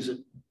things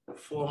that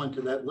fall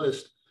into that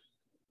list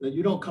that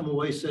you don't come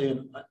away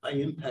saying, I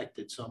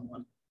impacted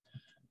someone.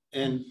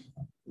 And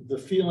the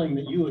feeling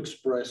that you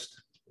expressed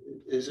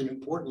is an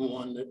important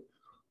one, that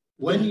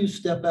when you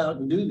step out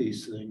and do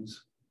these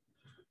things,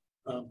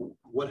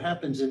 what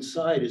happens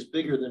inside is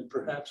bigger than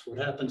perhaps what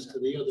happens to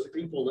the other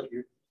people that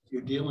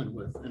you're dealing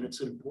with, and it's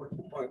an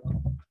important part.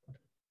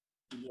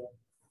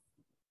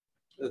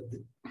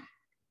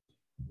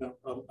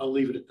 I'll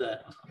leave it at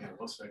that. Yeah,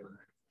 we'll say that.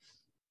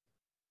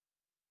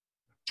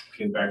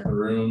 Okay, back in the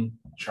room.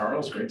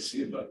 Charles, great to see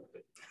you, bud.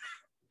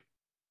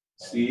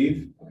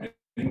 Steve,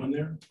 anyone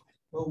there?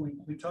 Well,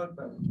 we talked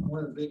about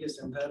one of the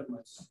biggest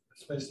impediments,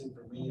 especially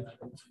for me, and I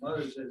think some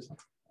others, is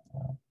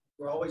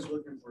we're always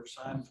looking for a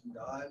sign from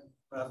God.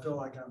 But I feel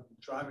like I'm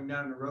driving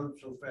down the road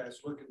so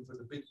fast looking for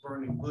the big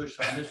burning bush.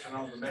 I'm missing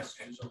all the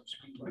messages on the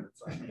speed limit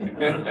sign.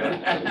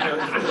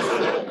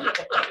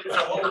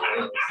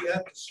 You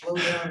have to slow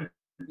down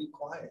and be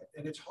quiet.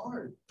 And it's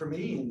hard, for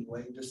me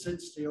anyway, to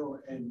sit still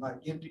and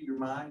like empty your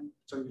mind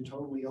so you're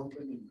totally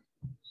open. And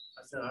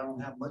I said, I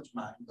don't have much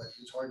mind, but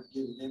it's hard to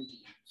get it empty.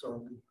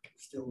 So I'm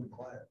still and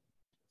quiet.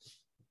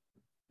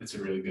 It's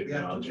a really good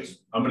analogy.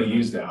 I'm going to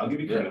use that. I'll give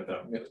you credit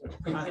though.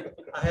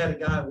 I had a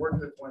guy I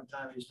worked with one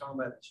time. He's talking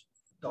about his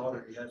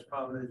daughter. He has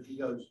probably, he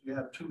goes, you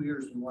have 2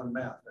 ears and 1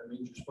 mouth. That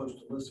means you're supposed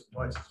to listen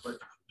twice as much as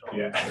you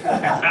talk.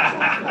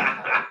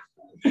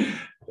 Yeah.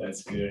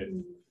 That's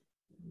good.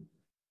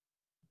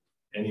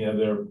 Any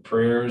other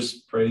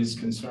prayers, praise,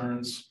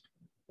 concerns?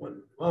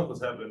 When mom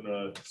was having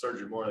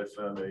surgery tomorrow, they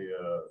found a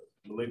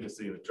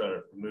malignancy and trying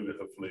to remove it.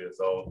 Hopefully it's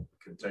all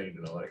contained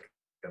and all that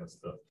kind of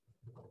stuff.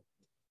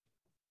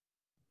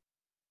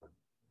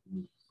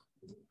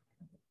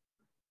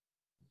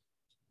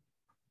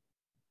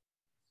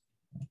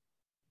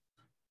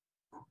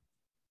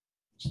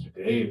 Mr.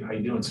 Dave, how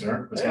you doing,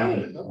 sir? What's Hey,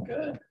 happening? I'm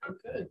good. I'm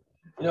good.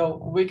 You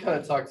know, we kind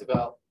of talked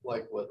about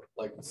like what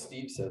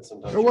Steve said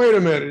sometimes. So wait a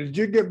minute, did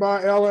you get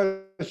by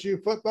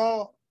LSU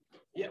football?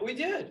 Yeah, we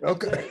did.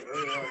 Okay.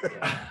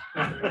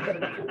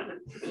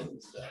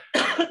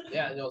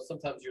 Yeah, you know,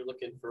 sometimes you're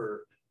looking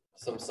for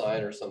some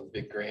sign or some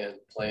big grand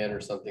plan or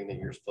something that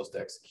you're supposed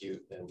to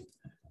execute. And,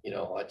 you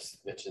know, I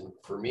just mentioned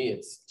for me,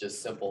 it's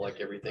just simple,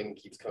 like everything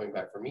keeps coming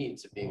back for me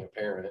to being a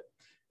parent.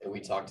 And we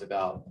talked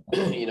about,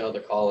 you know, the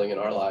calling in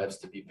our lives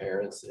to be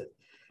parents at,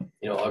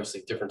 you know,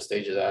 obviously different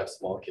stages. I have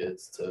small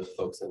kids to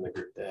folks in the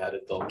group that had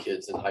adult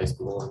kids in high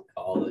school and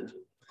college,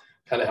 and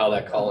kind of how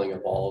that calling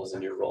evolves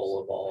and your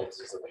role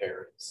evolves as a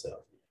parent.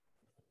 So.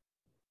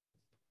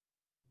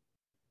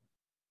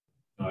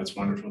 Oh, it's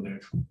wonderful,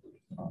 Dave.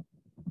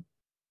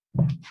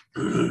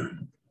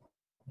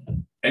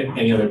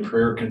 Any other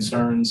prayer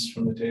concerns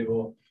from the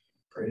table?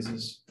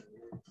 Praises?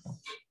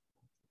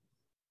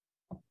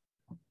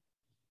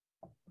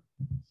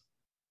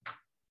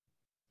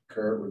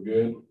 Kurt, we're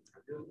good.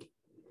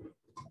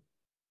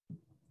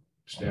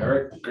 Mr.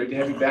 Eric, great to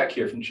have you back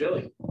here from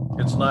Chile.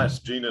 It's nice.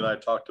 Gina and I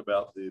talked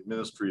about the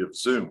ministry of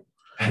Zoom.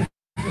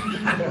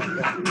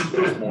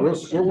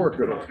 We're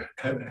working on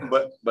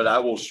it. But I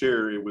will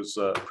share, it was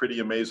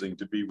pretty amazing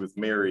to be with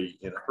Mary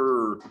in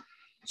her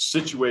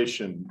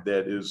situation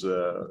that is,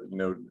 you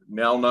know,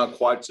 now not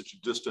quite such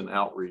a distant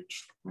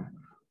outreach from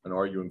an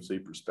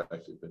RUMC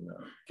perspective, and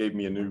gave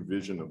me a new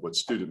vision of what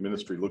student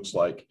ministry looks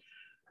like.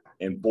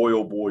 And boy,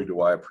 oh boy,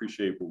 do I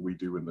appreciate what we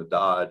do in the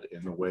Dodd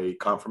and the way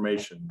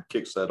Confirmation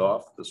kicks that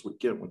off this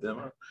weekend with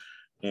Emma.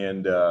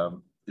 And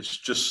it's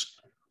just,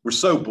 we're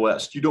so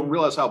blessed. You don't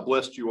realize how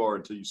blessed you are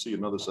until you see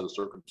another set of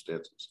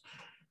circumstances.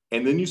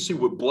 And then you see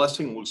what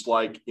blessing looks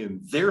like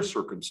in their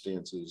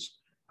circumstances,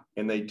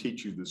 and they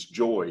teach you this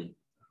joy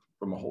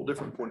from a whole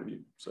different point of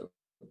view. So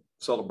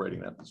celebrating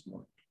that this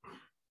morning.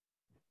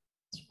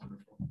 That's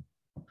wonderful.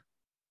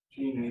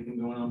 Gene, anything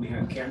going on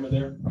behind camera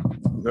there?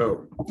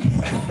 No.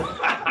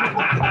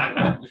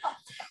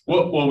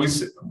 Well,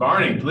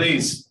 Barney,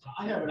 please.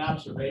 I have an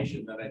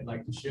observation that I'd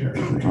like to share.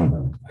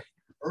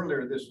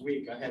 Earlier this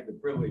week, I had the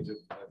privilege of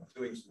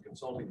doing some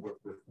consulting work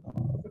with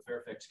the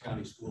Fairfax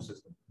County school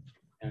system,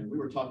 and we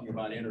were talking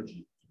about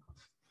energy.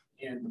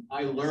 And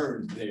I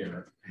learned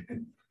there,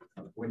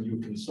 when you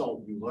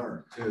consult, you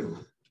learn too,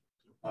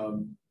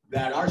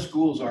 that our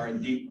schools are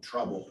in deep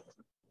trouble,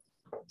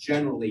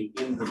 generally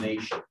in the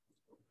nation.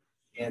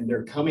 And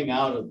they're coming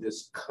out of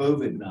this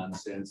COVID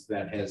nonsense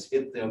that has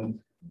hit them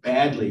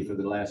badly for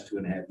the last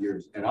 2.5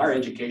 years. And our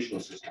educational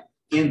system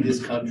in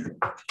this country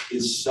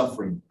is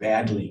suffering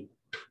badly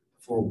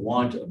for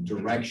want of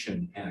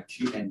direction and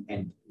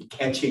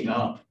catching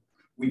up.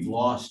 We've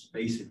lost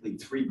basically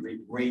 3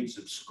 grades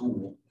of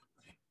school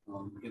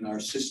in our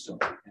system.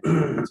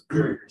 And it's a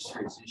very, very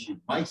serious issue.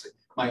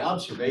 My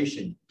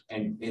observation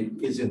and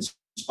is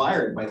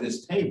inspired by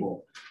this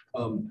table.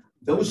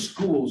 Those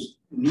schools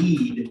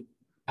need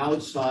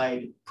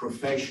outside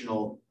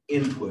professional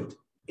input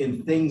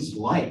in things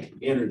like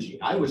energy.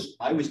 I was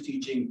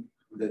teaching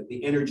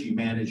the energy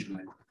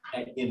management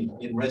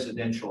in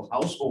residential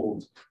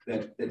households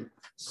that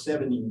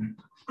 7th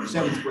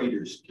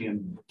graders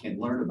can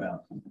learn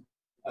about.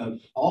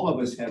 All of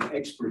us have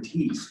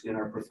expertise in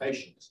our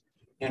professions,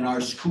 and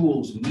our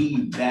schools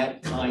need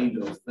that kind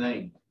of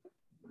thing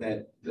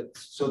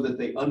so that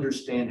they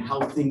understand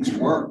how things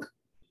work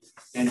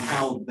and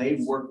how they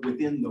work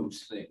within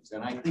those things.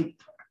 And I think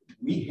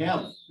we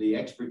have the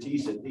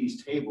expertise at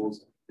these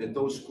tables that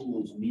those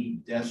schools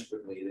need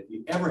desperately, that if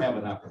you ever have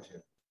an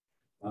opportunity.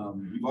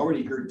 You've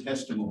already heard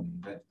testimony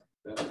that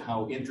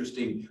how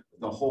interesting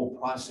the whole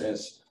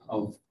process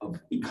of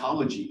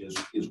ecology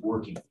is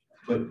working,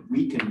 but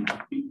we can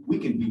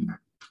be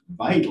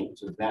vital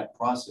to that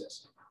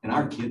process, and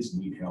our kids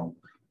need help.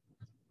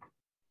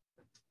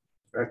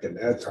 I can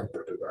add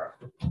something to that.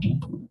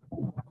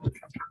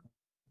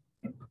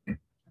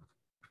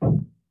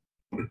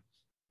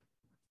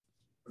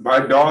 My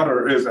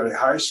daughter is a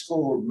high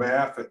school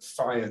math and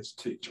science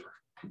teacher,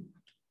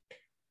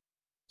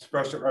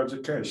 special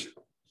education.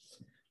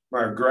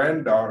 My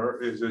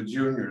granddaughter is a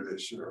junior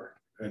this year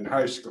in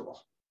high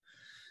school.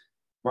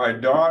 My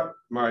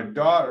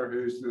daughter,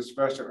 who's the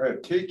special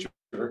ed teacher,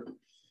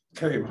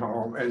 came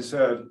home and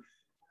said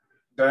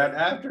that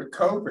after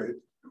COVID,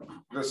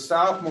 the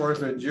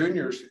sophomores and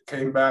juniors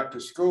came back to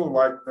school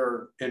like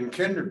they're in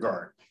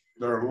kindergarten.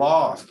 They're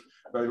lost.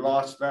 They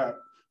lost that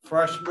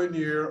freshman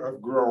year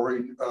of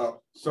growing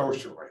up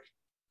socially.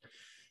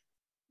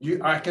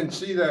 I can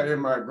see that in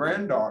my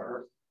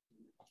granddaughter,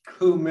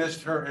 who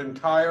missed her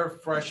entire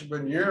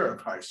freshman year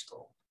of high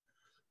school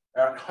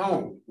at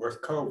home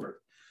with COVID.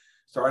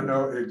 So I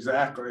know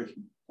exactly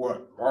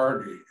what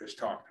Marty is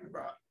talking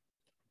about.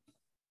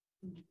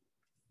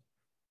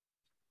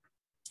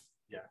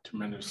 Yeah,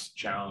 tremendous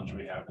challenge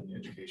we have in the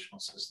educational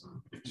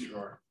system, for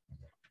sure.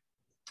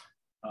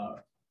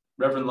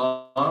 Reverend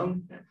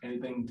Long,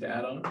 anything to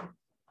add on?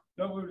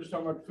 No, we were just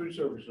talking about food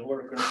service and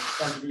what kind of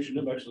contribution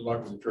it makes to the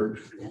life of the church.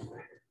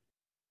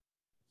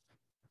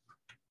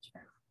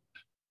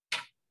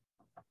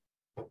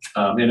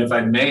 And if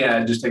I may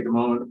add, just take a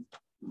moment,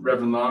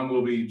 Reverend Long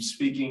will be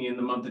speaking in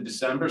the month of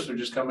December, so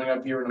just coming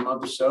up here in a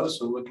month or so.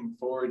 So looking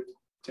forward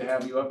to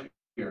have you up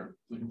here.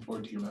 Looking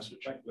forward to your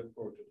message. Looking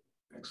forward to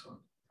it. Excellent.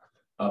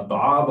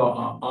 Bob,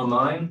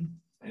 online,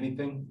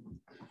 anything?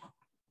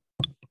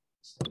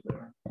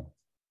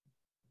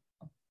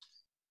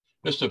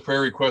 Just a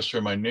prayer request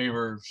for my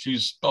neighbor.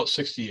 She's about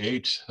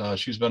 68.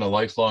 She's been a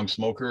lifelong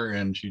smoker,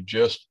 and she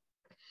just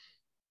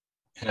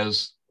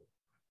has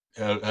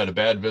had a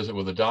bad visit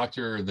with a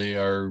doctor. They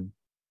are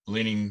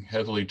leaning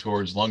heavily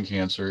towards lung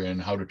cancer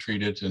and how to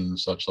treat it and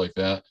such like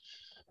that.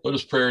 So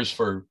just prayers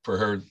for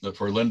her,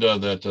 for Linda,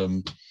 that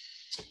the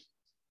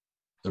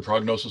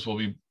prognosis will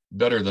be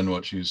better than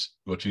what she's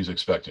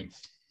expecting.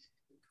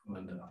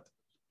 Linda.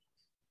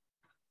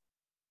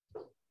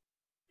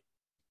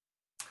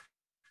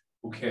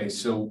 Okay,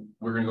 so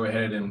we're going to go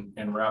ahead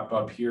and wrap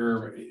up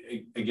here.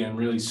 Again,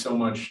 really so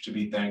much to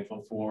be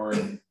thankful for,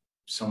 and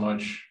so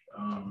much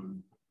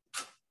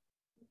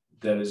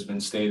that has been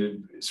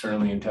stated,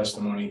 certainly in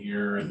testimony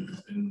here,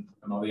 and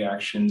all the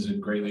actions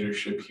and great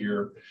leadership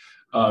here.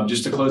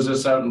 Just to close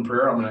this out in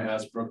prayer, I'm going to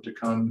ask Brooke to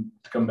come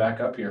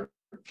back up here.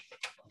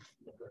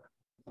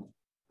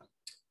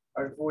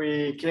 All right, if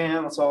we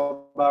can, let's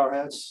all bow our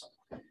heads.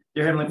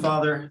 Dear Heavenly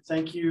Father,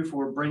 thank you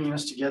for bringing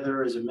us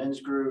together as a men's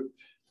group,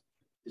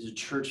 as a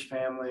church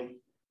family,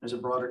 as a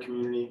broader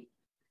community.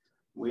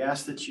 We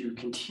ask that you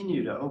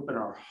continue to open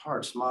our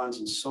hearts, minds,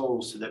 and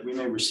souls so that we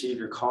may receive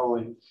your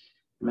calling,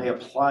 may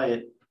apply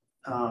it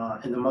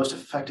in the most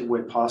effective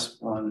way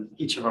possible in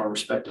each of our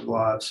respective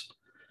lives.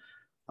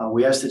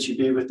 We ask that you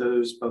be with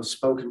those both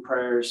spoken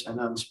prayers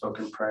and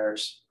unspoken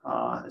prayers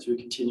as we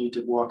continue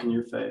to walk in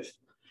your faith.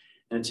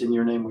 And it's in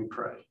your name we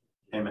pray.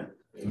 Amen.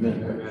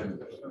 Amen. Amen.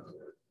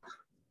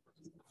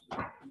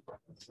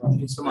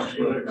 Thank you so much.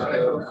 All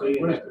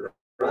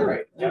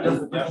right. Thanks,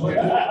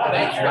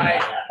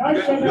 guys.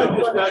 Good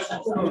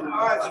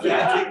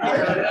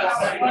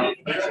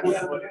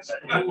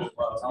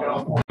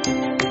discussion.